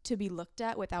like to be looked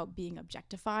at without being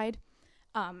objectified.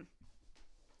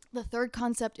 The third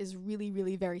concept is really,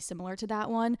 really very similar to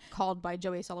that one, called by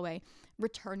Joey Soloway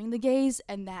returning the gaze,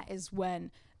 and that is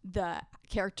when the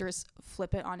characters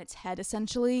flip it on its head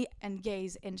essentially and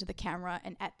gaze into the camera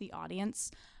and at the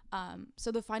audience.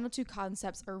 So the final two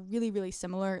concepts are really, really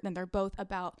similar, and they're both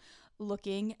about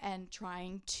looking and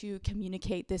trying to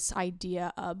communicate this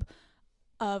idea of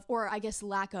or I guess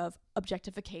lack of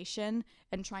objectification,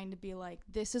 and trying to be like,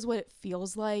 this is what it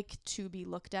feels like to be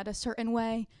looked at a certain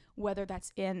way, whether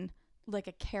that's in like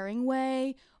a caring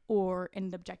way or in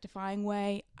an objectifying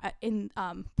way. In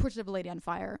Portrait of a Lady on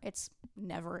Fire, it's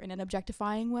never in an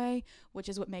objectifying way, which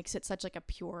is what makes it such like a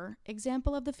pure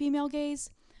example of the female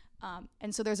gaze.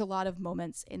 And so there's a lot of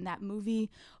moments in that movie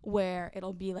where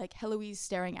it'll be like Heloise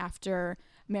staring after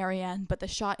Marianne, but the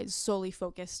shot is solely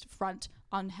focused front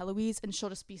on Heloise, and she'll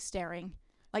just be staring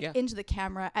like into the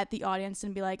camera at the audience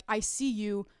and be like, I see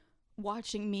you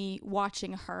watching me,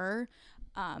 watching her.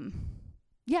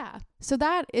 So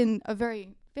that, in a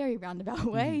very, very roundabout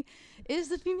way, is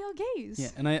the female gaze. Yeah,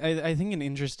 and I think an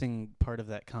interesting part of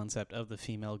that concept of the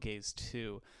female gaze,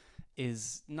 too,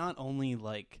 is not only,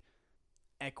 like,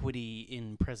 equity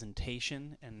in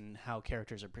presentation and how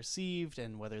characters are perceived,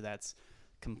 and whether that's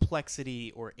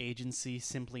complexity or agency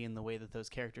simply in the way that those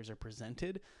characters are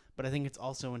presented, but I think it's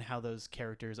also in how those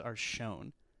characters are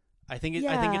shown. I think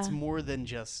it's more than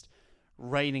just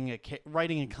writing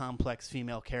a complex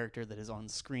female character that is on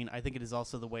screen. I think it is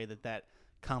also the way that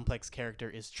complex character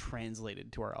is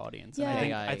translated to our audience. Yeah.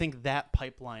 And I think that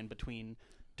pipeline between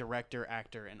director,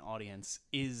 actor, and audience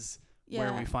is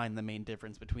where we find the main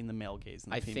difference between the male gaze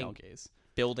and the female gaze.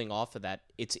 Building off of that,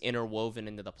 it's interwoven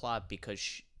into the plot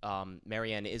because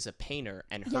Marianne is a painter,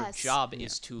 and her job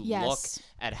is to look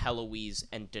at Heloise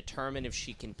and determine if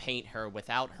she can paint her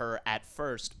without her at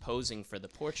first posing for the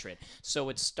portrait. So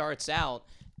it starts out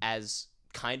as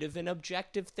kind of an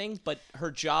objective thing, but her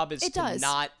job is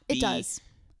not be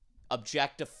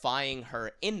objectifying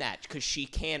her in that, because she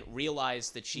can't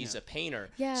realize that she's a painter.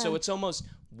 Yeah. So it's almost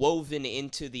woven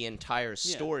into the entire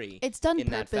story. It's done in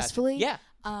purposefully. That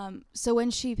fashion. Yeah. So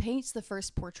when she paints the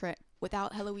first portrait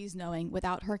without Heloise knowing,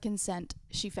 without her consent,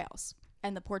 she fails.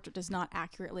 And the portrait does not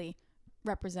accurately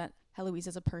represent Heloise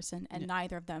as a person, and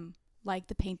neither of them like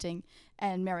the painting,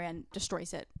 and Marianne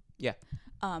destroys it. Yeah.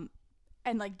 And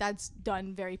like that's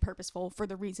done very purposeful for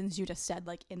the reasons you just said,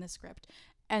 like in the script.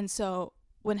 And so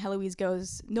when Heloise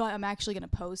goes, no, I'm actually going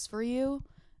to pose for you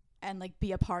and like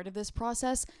be a part of this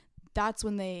process, that's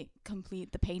when they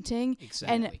complete the painting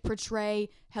and portray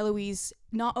Heloise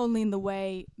not only in the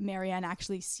way Marianne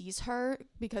actually sees her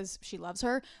because she loves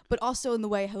her, but also in the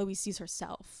way Heloise sees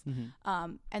herself.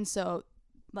 And so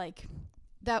like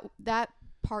that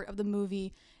part of the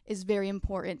movie is very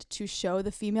important to show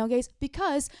the female gaze,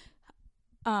 because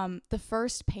the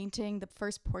first painting, the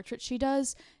first portrait she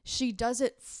does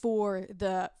it for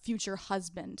the future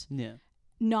husband. Yeah.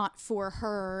 Not for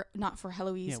her, not for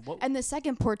Heloise. And the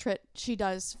second portrait she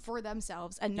does for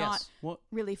themselves and not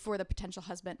really for the potential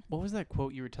husband. What was that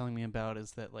quote you were telling me about?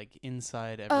 Is that like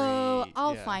inside every... Oh,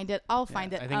 I'll find it. I'll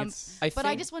find it. I think it's...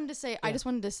 I just wanted to say, I just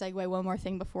wanted to segue one more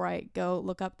thing before I go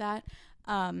look up that.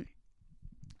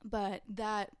 But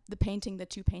the painting, the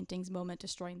two paintings moment,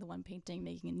 destroying the one painting,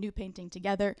 making a new painting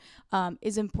together,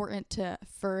 is important to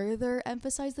further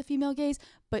emphasize the female gaze.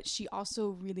 But she also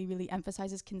really, really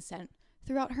emphasizes consent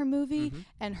throughout her movie,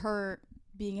 and her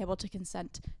being able to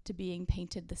consent to being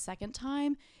painted the second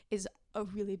time is a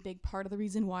really big part of the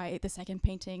reason why the second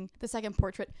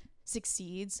portrait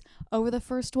succeeds over the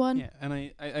first one. Yeah, and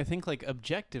I think like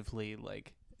objectively,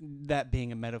 like that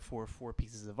being a metaphor for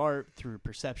pieces of art through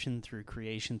perception, through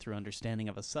creation, through understanding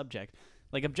of a subject,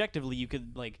 like objectively you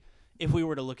could, like, if we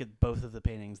were to look at both of the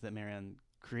paintings that Marianne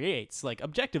creates, like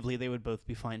objectively they would both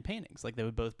be fine paintings, like they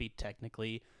would both be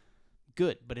technically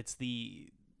good, but it's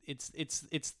the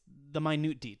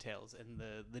minute details and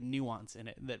the nuance in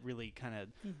it that really kind of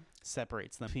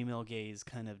separates the female gaze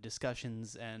kind of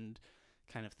discussions and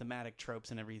kind of thematic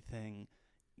tropes and everything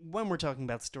when we're talking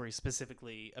about stories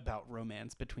specifically about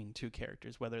romance between two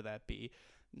characters, whether that be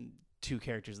two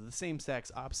characters of the same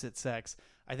sex, opposite sex.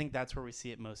 I think that's where we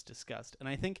see it most discussed. And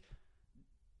I think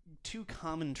two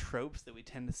common tropes that we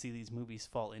tend to see these movies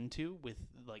fall into with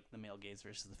like the male gaze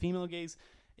versus the female gaze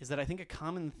is that I think a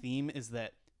common theme is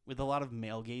that with a lot of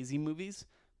male gazy movies,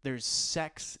 there's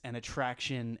sex and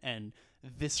attraction and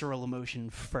visceral emotion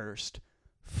first,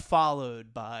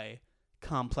 followed by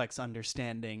complex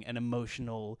understanding and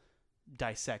emotional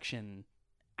dissection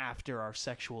after our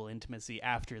sexual intimacy,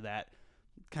 after that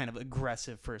kind of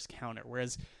aggressive first counter.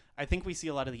 Whereas I think we see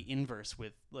a lot of the inverse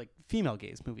with like female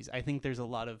gaze movies. I think there's a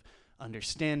lot of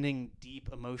understanding, deep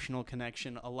emotional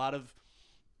connection, a lot of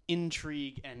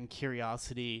intrigue and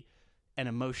curiosity and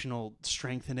emotional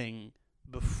strengthening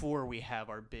before we have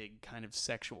our big kind of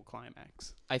sexual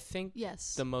climax. I think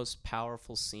the most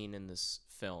powerful scene in this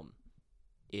film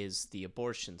is the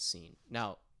abortion scene.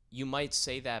 Now, you might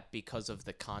say that because of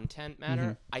the content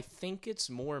matter. I think it's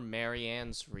more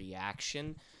Marianne's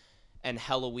reaction and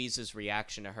Heloise's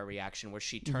reaction to her reaction, where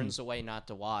she turns away not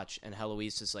to watch, and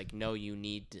Heloise is like, no, you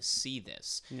need to see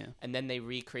this. And then they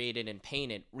recreate it and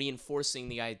paint it, reinforcing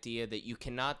the idea that you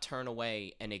cannot turn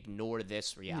away and ignore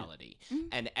this reality.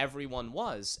 And everyone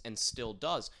was, and still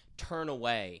does, turn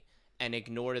away and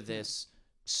ignore this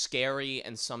scary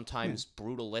and sometimes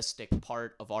brutalistic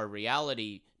part of our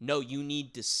reality, no, you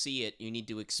need to see it, you need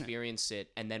to experience it,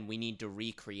 and then we need to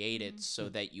recreate it so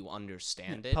that you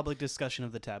understand it. Public discussion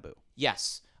of the taboo.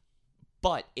 Yes.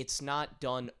 But it's not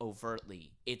done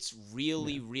overtly. It's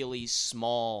really, really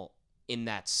small in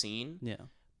that scene. Yeah.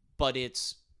 But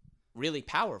it's really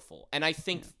powerful. And I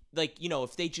think, like, you know,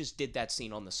 if they just did that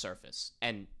scene on the surface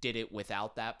and did it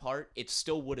without that part, it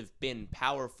still would have been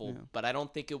powerful, but I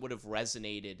don't think it would have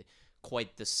resonated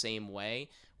quite the same way,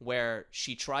 where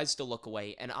she tries to look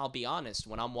away. And I'll be honest,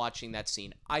 when I'm watching that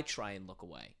scene, I try and look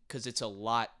away because it's a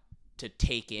lot to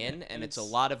take in, and it's a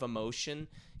lot of emotion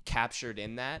captured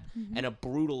in that, and a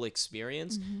brutal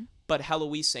experience. But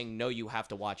Heloise saying, no, you have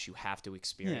to watch, you have to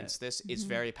experience this, is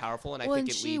very powerful, and I think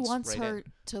it she leads wants right her in.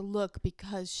 to look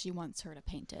because she wants her to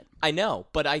paint it. I know,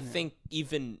 but I think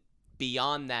even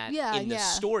beyond that, Yeah, in the yeah.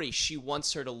 story, she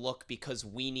wants her to look because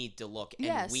we need to look, and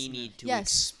Yes, we need to yes.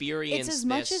 experience It's as this.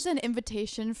 much as an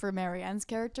invitation for Marianne's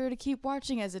character to keep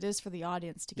watching as it is for the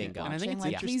audience to keep Bingo. watching. And I think it's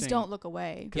like, please interesting don't look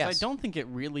away. because Yes. I don't think it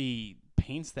really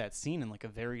paints that scene in like a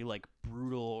very like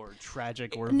brutal or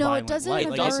tragic or No, violent it doesn't light.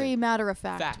 in a Like, very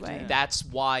matter-of-fact fact. way. That's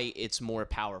why it's more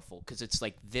powerful, because it's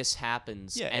like this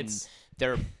happens, Yeah, and it's-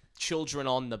 there are children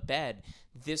on the bed.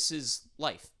 This is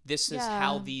life. This is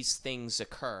how Yeah. these things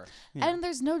occur. And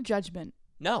there's no judgment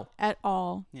No. at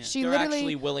all. Yeah. She They're literally,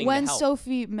 actually willing to when help.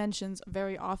 Sophie mentions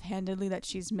very offhandedly that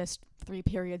she's missed 3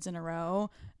 periods in a row,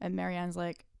 and Marianne's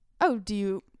like, "Oh, do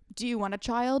you want a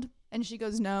child?" And she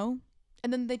goes, "No."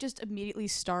 And then they just immediately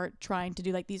start trying to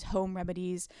do like these home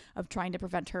remedies of trying to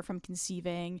prevent her from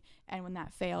conceiving, and when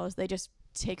that fails, they just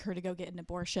take her to go get an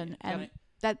abortion, and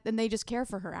they just care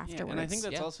for her afterwards. Yeah, and I think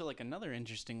that's Yeah. also like another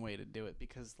interesting way to do it,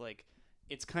 because like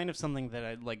it's kind of something that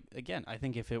I like. Again, I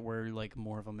think if it were like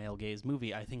more of a male gaze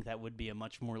movie, I think that would be a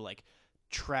much more like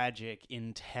tragic,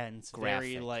 intense,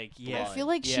 very Graphic. like I feel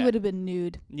like she yeah. would have been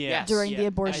nude Yeah. during yeah. the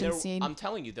abortion There- scene. I'm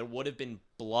telling you, there would have been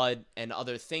blood and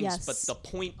other things, but Yes. the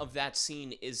point of that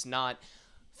scene is not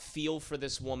feel for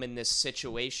this woman, this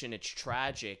situation, it's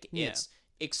tragic. Yeah. It's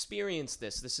experience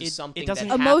this. This is It something doesn't-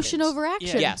 that Emotion happens. over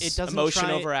action. Yes, It doesn't emotion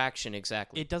try- over action,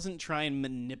 exactly. It doesn't try and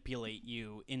manipulate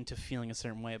you into feeling a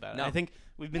certain way about it. No. I think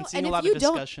we've been No, seeing and a if lot of you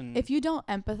don't- discussion. If you don't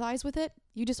empathize with it,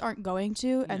 you just aren't going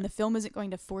to, and Yeah. the film isn't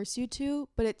going to force you to,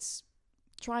 but it's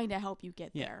trying to help you get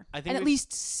Yeah, there. I think and at we've-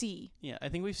 least see. Yeah, I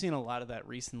think we've seen a lot of that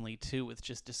recently too, with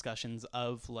just discussions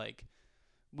of like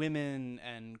women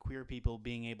and queer people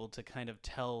being able to kind of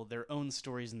tell their own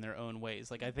stories in their own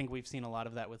ways. Like I think we've seen a lot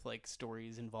of that with like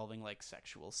stories involving like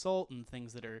sexual assault and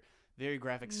things that are very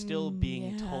graphic still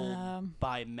being yeah. told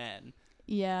by men.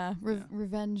 Yeah, Yeah.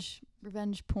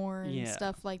 revenge porn, Yeah.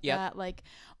 stuff like Yep. that. Like,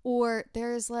 or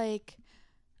there's like,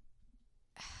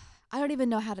 I don't even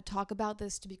know how to talk about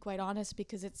this, to be quite honest,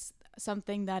 because it's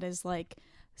something that is like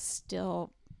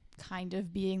still kind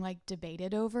of being like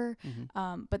debated over.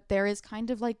 But there is kind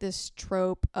of like this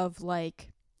trope of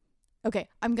like, okay,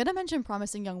 I'm gonna mention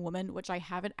Promising Young Woman, which I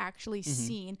haven't actually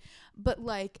seen, but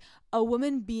like a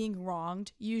woman being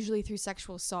wronged, usually through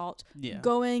sexual assault, Yeah.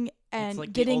 going and It's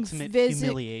like getting the ultimate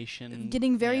humiliation.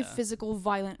 getting very Yeah. physical,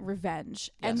 violent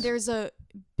revenge. And Yes. there's a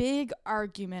big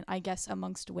argument, I guess,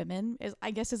 amongst women, is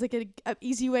like a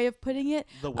easy way of putting it,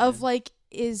 The of women. like,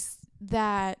 is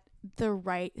that the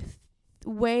right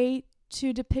way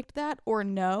to depict that or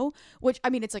no? Which, I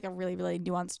mean, it's like a really, really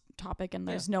nuanced topic, and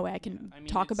there's no way I can I mean,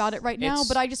 talk about it it's- right now, it's-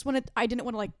 but I didn't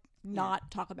want to like not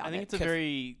talk about I think it. it's a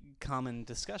very common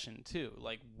discussion too,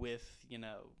 like with,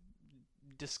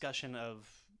 discussion of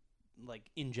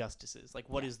like injustices, like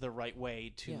what is the right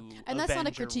way to And that's not a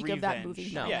avenge or critique of that revenge.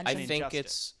 movie, No, Yeah, I mentioned. think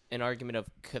it's an argument of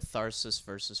catharsis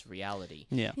versus reality.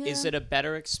 Yeah. Is it a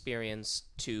better experience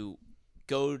to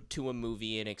go to a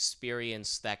movie and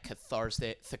experience that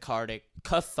cathartic,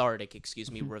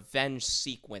 revenge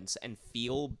sequence and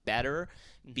feel better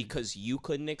because you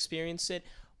couldn't experience it?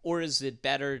 Or is it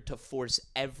better to force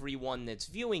everyone that's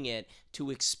viewing it to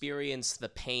experience the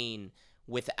pain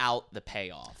without the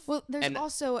payoff? Well, there's And-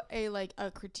 also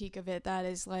a critique of it that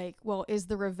is like, well, is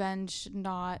the revenge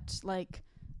not like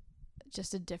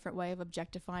just a different way of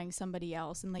objectifying somebody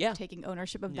else and like Yeah. taking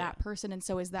ownership of Yeah. that person? And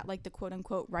so is that like the quote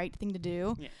unquote right thing to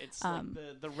do? Yeah, it's like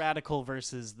the radical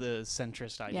versus the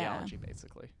centrist ideology,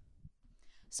 basically.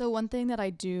 So one thing that I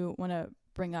do want to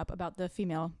bring up about the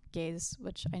female gaze,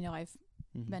 which I know I've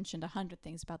mentioned 100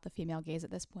 things about the female gaze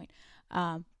at this point,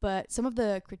 but some of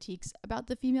the critiques about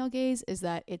the female gaze is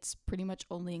that it's pretty much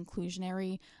only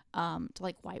inclusionary to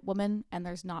like white women, and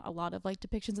there's not a lot of like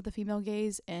depictions of the female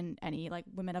gaze in any like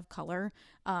women of color,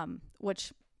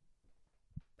 which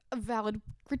a valid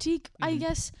critique, I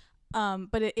guess,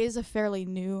 but it is a fairly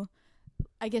new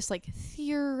I guess like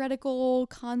theoretical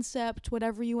concept,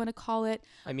 whatever you want to call it.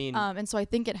 I mean, And so I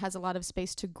think it has a lot of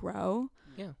space to grow.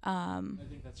 yeah. I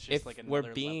think that's just If like we're another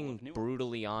level being of nuance,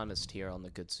 brutally honest here on the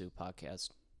Good Soup podcast,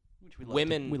 which we love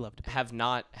women we love to be. have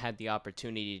not had the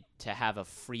opportunity to have a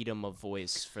freedom of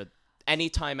voice for any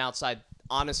time outside,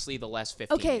 honestly, the last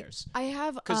 15 Okay, years. I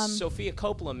have Because Sofia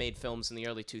Coppola made films in the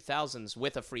early 2000s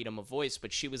with a freedom of voice,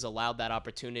 but she was allowed that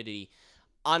opportunity,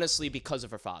 honestly, because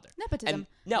of her father. Nepotism. And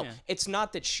no, Yeah. it's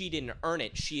not that she didn't earn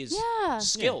it. She is Yeah.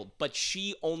 skilled, but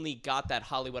she only got that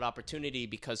Hollywood opportunity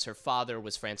because her father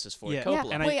was Francis Ford Yeah. Coppola.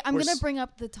 Yeah, And wait, I'm We're gonna s- bring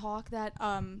up the talk that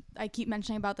I keep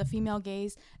mentioning about the female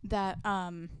gaze that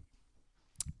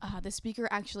the speaker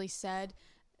actually said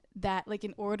that like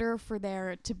in order for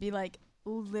there to be like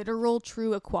literal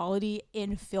true equality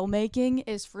in filmmaking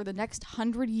is for the next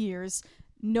 100 years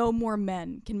no more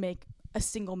men can make a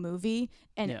single movie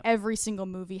and Yeah. every single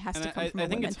movie has And to come I from I a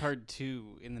think woman. it's hard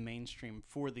too in the mainstream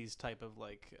for these type of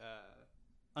like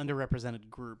underrepresented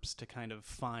groups to kind of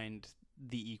find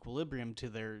the equilibrium to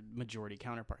their majority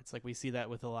counterparts. Like we see that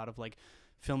with a lot of like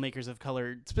filmmakers of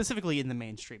color, specifically in the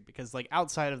mainstream, because like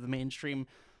outside of the mainstream,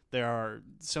 there are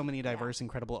so many diverse,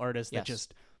 incredible artists that Yes.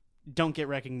 just don't get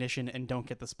recognition and don't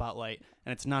get the spotlight.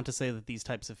 And it's not to say that these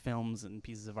types of films and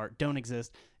pieces of art don't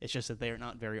exist. It's just that they are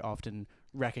not very often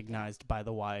recognized by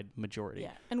the wide majority.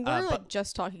 Yeah, and we're but- like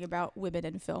just talking about women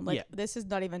in film. Like Yeah. this is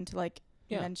not even to like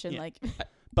mention Yeah. like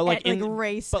But like like in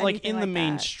race, but like anything in the like that.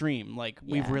 mainstream, like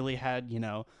we've Yeah. really had, you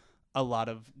know, a lot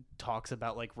of talks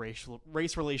about like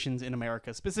race relations in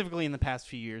America, specifically in the past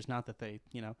few years. Not that they,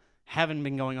 you know, haven't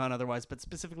been going on otherwise, but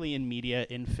specifically in media,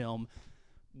 in film,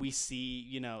 we see,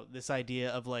 you know, this idea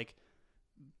of like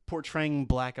portraying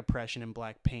black oppression and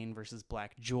black pain versus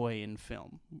black joy in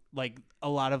film. Like a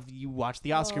lot of you watch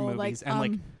the Oscar Oh, like, movies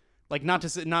and like not to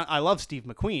say, not I love Steve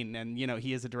McQueen and you know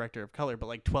he is a director of color, but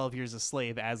like 12 Years a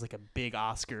Slave as like a big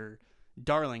Oscar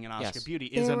darling and Oscar Yes. beauty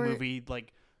is There a were- movie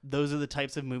like those are the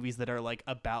types of movies that are like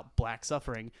about black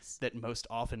suffering that most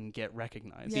often get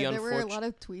recognized. Yeah, The there were a unfortu- lot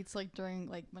of tweets like during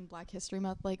like when Black History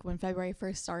Month, like when February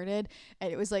first started,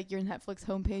 and it was like your Netflix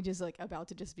homepage is like about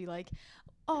to just be like,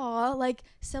 "Aw, like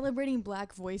celebrating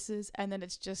Black voices," and then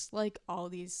it's just like all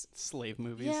these Slave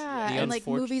movies. yeah, The and like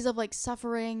unfortu- movies of like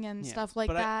suffering and Yeah, stuff like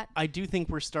but that. I do think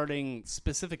we're starting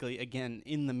specifically again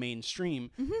in the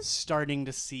mainstream, starting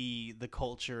to see the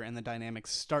culture and the dynamics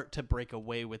start to break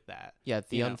away with that. Yeah,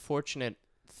 the you know? unfortunate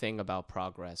thing about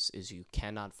progress is you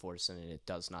cannot force it and it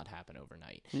does not happen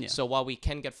overnight. Yeah. So while we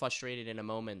can get frustrated in a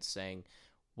moment saying,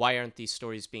 why aren't these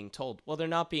stories being told? Well, they're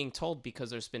not being told because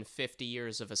there's been 50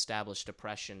 years of established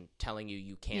oppression telling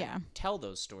you can't Yeah. tell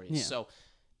those stories. Yeah. So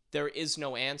there is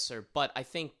no answer. But I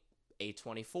think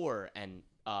A24 and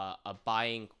a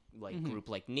buying group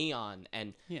like Neon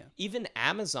and Yeah. even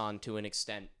Amazon to an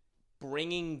extent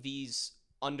bringing these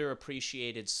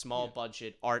underappreciated small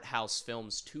budget art house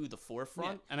films to the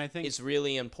forefront and I think is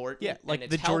really important. yeah, like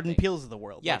and the it's Jordan helping. Peels of the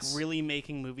world. Yes. Like really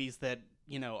making movies that,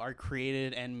 you know, are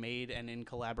created and made and in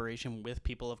collaboration with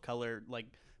people of color, like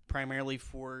primarily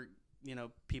for, you know,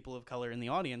 people of color in the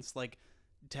audience, like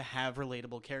to have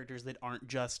relatable characters that aren't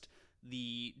just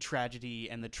the tragedy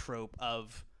and the trope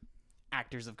of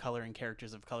actors of color and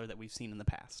characters of color that we've seen in the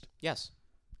past. Yes.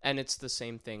 And it's the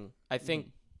same thing. I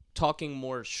think talking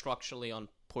more structurally on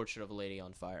Portrait of a Lady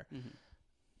on Fire,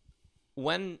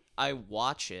 when I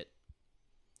watch it,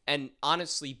 and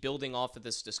honestly building off of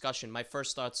this discussion, my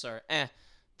first thoughts are,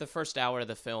 the first hour of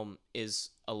the film is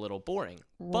a little boring.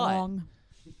 Wrong.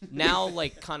 But now,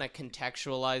 like, kind of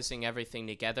contextualizing everything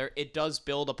together, it does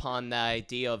build upon the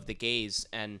idea of the gaze,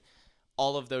 and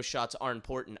all of those shots are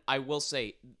important. I will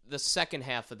say, the second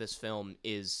half of this film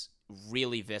is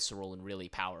really visceral and really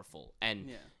powerful.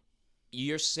 And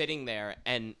you're sitting there,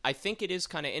 and I think it is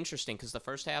kind of interesting, because the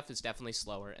first half is definitely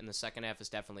slower, and the second half is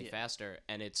definitely faster,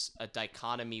 and it's a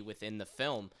dichotomy within the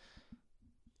film.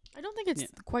 I don't think it's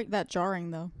quite that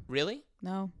jarring though. Really?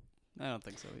 No. I don't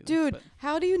think so either. Dude, but-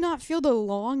 how do you not feel the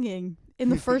longing in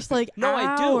the first like No,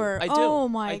 I do. hour? I do. Oh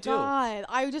my I do. god.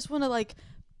 I just want to like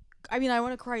I mean, I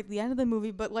want to cry at the end of the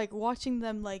movie, but like watching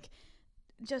them like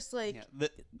just like yeah,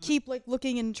 keep like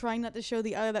looking and trying not to show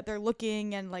the other that they're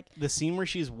looking and like the scene where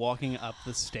she's walking up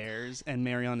the stairs and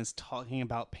Marion is talking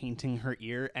about painting her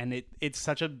ear, and it's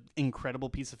such an incredible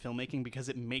piece of filmmaking because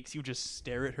it makes you just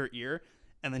stare at her ear,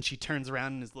 and then she turns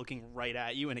around and is looking right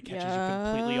at you, and it catches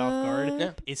you completely off guard.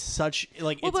 Yeah. It's such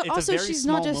like well, it's, but it's also a very she's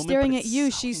small not just moment, staring but at it's you.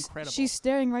 so incredible. She's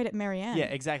staring right at Marianne. Yeah,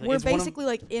 exactly. We're It's one of- basically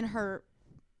like in her.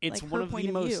 It's like, one her of point the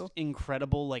of most view.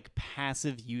 incredible like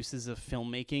passive uses of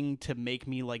filmmaking to make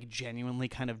me like genuinely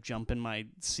kind of jump in my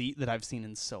seat that I've seen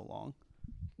in so long.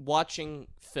 Watching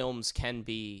films can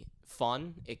be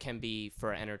fun, it can be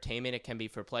for entertainment, it can be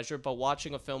for pleasure, but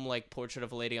watching a film like Portrait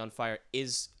of a Lady on Fire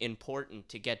is important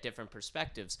to get different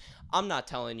perspectives. I'm not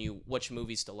telling you which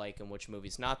movies to like and which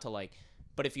movies not to like,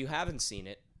 but if you haven't seen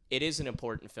it, it is an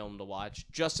important film to watch,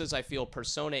 just as I feel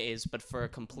Persona is, but for a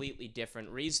completely different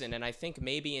reason. And I think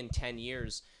maybe in 10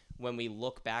 years, when we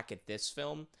look back at this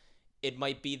film, it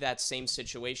might be that same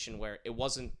situation where it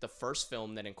wasn't the first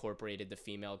film that incorporated the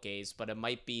female gaze, but it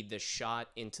might be the shot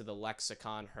into the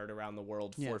lexicon heard around the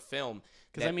world for film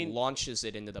that launches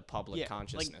it into the public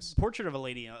consciousness. Like Portrait of a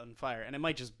Lady on Fire, and it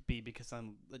might just be because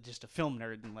I'm just a film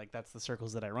nerd and like that's the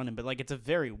circles that I run in, but like it's a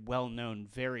very well-known,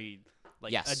 very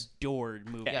like adored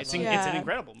movie. Yes. It's an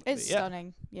incredible movie. It's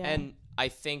stunning. Yeah. And I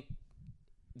think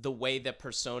the way that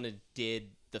Persona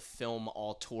did the film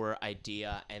auteur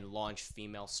idea and launch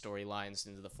female storylines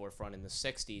into the forefront in the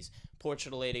 60s, Portrait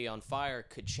of a Lady on Fire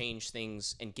could change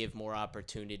things and give more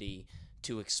opportunity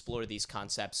to explore these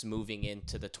concepts moving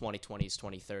into the 2020s,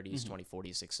 2030s,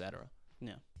 2040s, etc.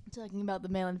 Yeah. Talking about the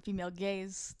male and female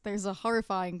gaze, there's a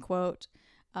horrifying quote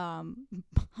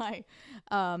by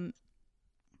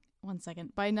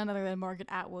by none other than Margaret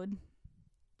Atwood.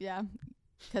 Yeah.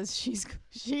 Because she's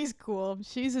cool.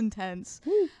 She's intense.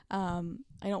 I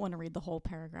don't want to read the whole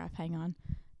paragraph. Hang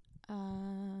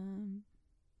on.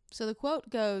 So the quote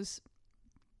goes,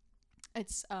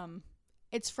 it's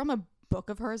from a book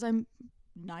of hers. I'm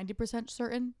 90%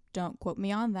 certain. Don't quote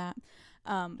me on that.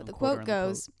 But the quote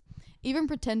goes, even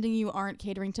pretending you aren't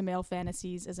catering to male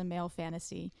fantasies is a male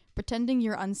fantasy. Pretending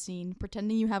you're unseen,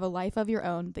 pretending you have a life of your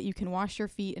own, that you can wash your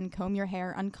feet and comb your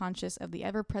hair unconscious of the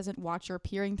ever-present watcher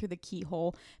peering through the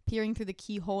keyhole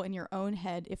in your own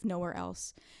head if nowhere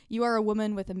else. You are a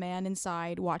woman with a man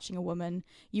inside watching a woman.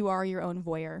 You are your own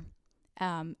voyeur.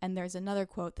 And there's another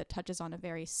quote that touches on a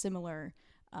very similar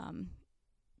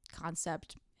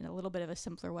concept in a little bit of a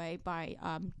simpler way by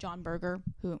John Berger,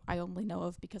 who I only know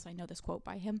of because I know this quote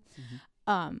by him.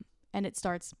 And it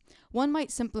starts, one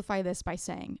might simplify this by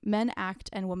saying, men act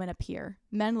and women appear.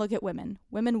 Men look at women.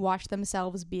 Women watch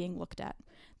themselves being looked at.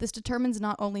 This determines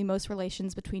not only most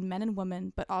relations between men and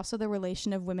women, but also the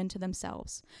relation of women to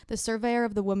themselves. The surveyor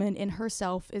of the woman in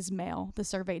herself is male, the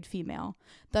surveyed female.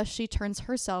 Thus she turns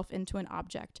herself into an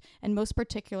object, and most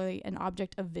particularly an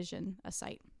object of vision, a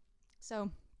sight.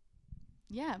 So,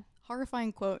 yeah,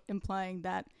 horrifying quote implying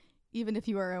that even if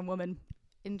you are a woman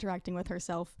interacting with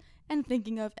herself and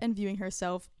thinking of and viewing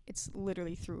herself, it's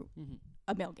literally through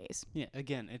a male gaze. Yeah,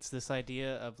 again, it's this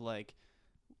idea of like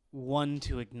one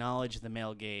to acknowledge the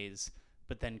male gaze,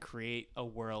 but then create a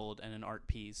world and an art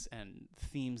piece and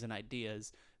themes and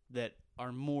ideas that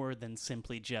are more than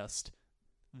simply just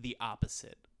the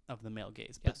opposite of the male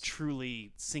gaze, but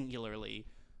truly singularly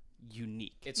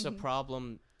unique. It's a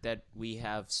problem that we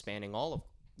have spanning all of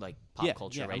like pop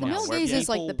culture right the now. male where gaze is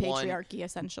like the people patriarchy,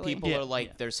 essentially. People are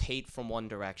like, there's hate from one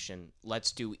direction.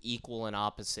 Let's do equal and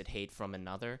opposite hate from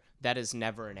another. That is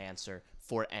never an answer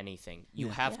for anything. You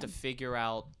have to figure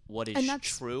out what is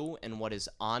true and what is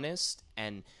honest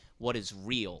and what is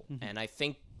real. And I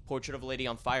think Portrait of a Lady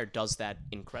on Fire does that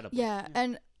incredibly. Yeah,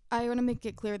 and I want to make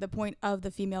it clear the point of the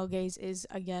female gaze is,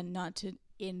 again, not to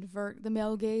invert the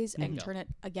male gaze and turn it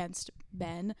against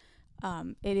men.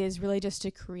 It is really just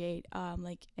to create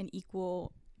like an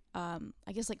equal,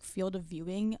 I guess, like field of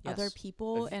viewing other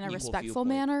people in a respectful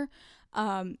manner.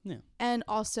 And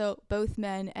also both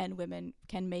men and women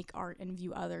can make art and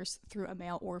view others through a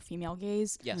male or female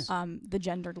gaze. Yes. The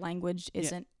gendered language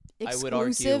isn't I would argue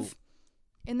exclusive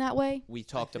in that way. We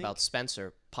talked about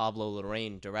Spencer, Pablo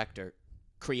Larraín, director,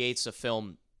 creates a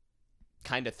film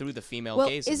kind of through the female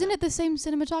gaze. Isn't it the same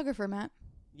cinematographer, Matt?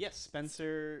 Yes,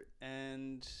 Spencer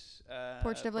and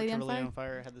Portrait of a Lady on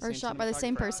Fire had the or same shot by the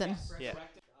same person.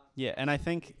 Yeah, and I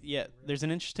think there's an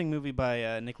interesting movie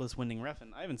by Nicholas Winding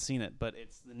Refn. I haven't seen it, but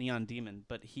it's The Neon Demon.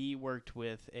 But he worked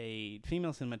with a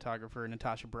female cinematographer,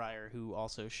 Natasha Breyer, who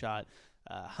also shot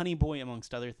Honey Boy,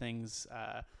 amongst other things.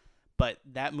 But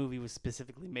that movie was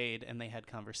specifically made, and they had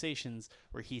conversations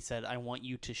where he said, I want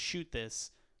you to shoot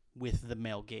this with the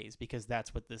male gaze, because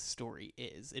that's what this story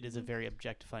is. It is a very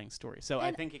objectifying story. So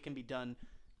I think it can be done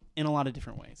in a lot of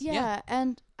different ways. Yeah,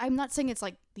 and I'm not saying it's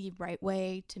like the right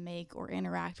way to make or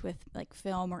interact with like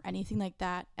film or anything like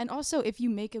that. And also, if you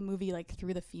make a movie like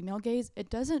through the female gaze, it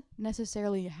doesn't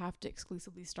necessarily have to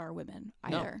exclusively star women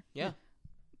either. No. Yeah.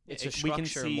 It's a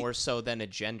structure more so than a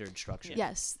gendered structure.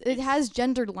 Yes, it has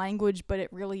gendered language, but it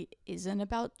really isn't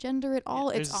about gender at all.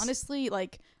 It's honestly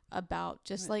like about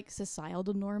just like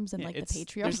societal norms and like the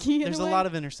patriarchy. There's a lot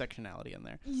of intersectionality in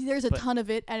there. There's a ton of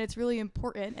it, and it's really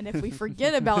important. And if we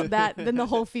forget about that, then the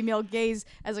whole female gaze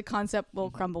as a concept will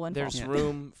crumble and There's fall.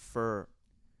 room for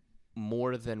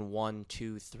more than 1,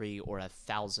 2, 3, or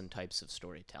 1,000 types of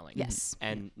storytelling. Yes.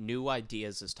 And new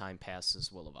ideas as time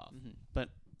passes will evolve. But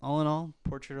all in all,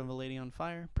 Portrait of a Lady on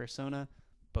Fire, Persona,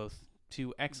 both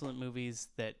two excellent movies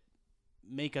that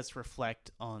make us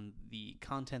reflect on the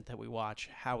content that we watch,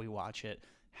 how we watch it,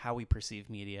 how we perceive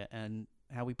media, and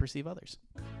how we perceive others.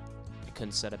 I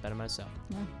couldn't said it better myself.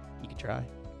 You can try.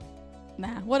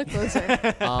 Nah, what a closer.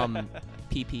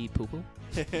 Pee pee poo poo.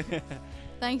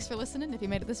 Thanks for listening if you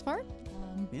made it this far.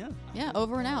 Yeah,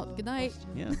 over and out. Good night.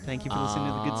 Yeah, thank you for listening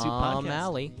to the Good Soup Podcast. I'm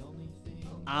Allie.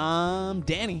 I'm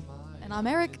Danny. And I'm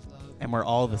Eric. And we're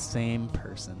all the same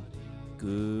person.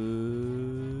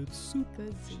 Good soup.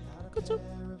 Good soup. Good soup.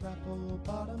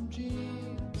 Apple-bottom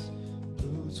jeans,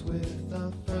 boots with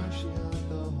the fur. She had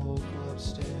the whole club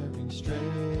staring straight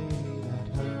at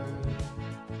her.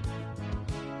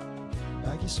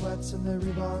 Baggy sweats and the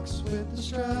Reeboks with the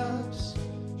straps.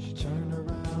 She turned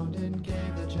around and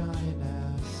gave the giant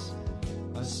ass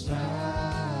a slap.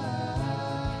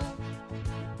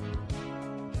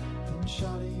 Then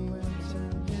Shawty went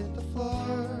and hit the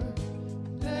floor.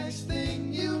 Next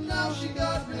thing you know, she got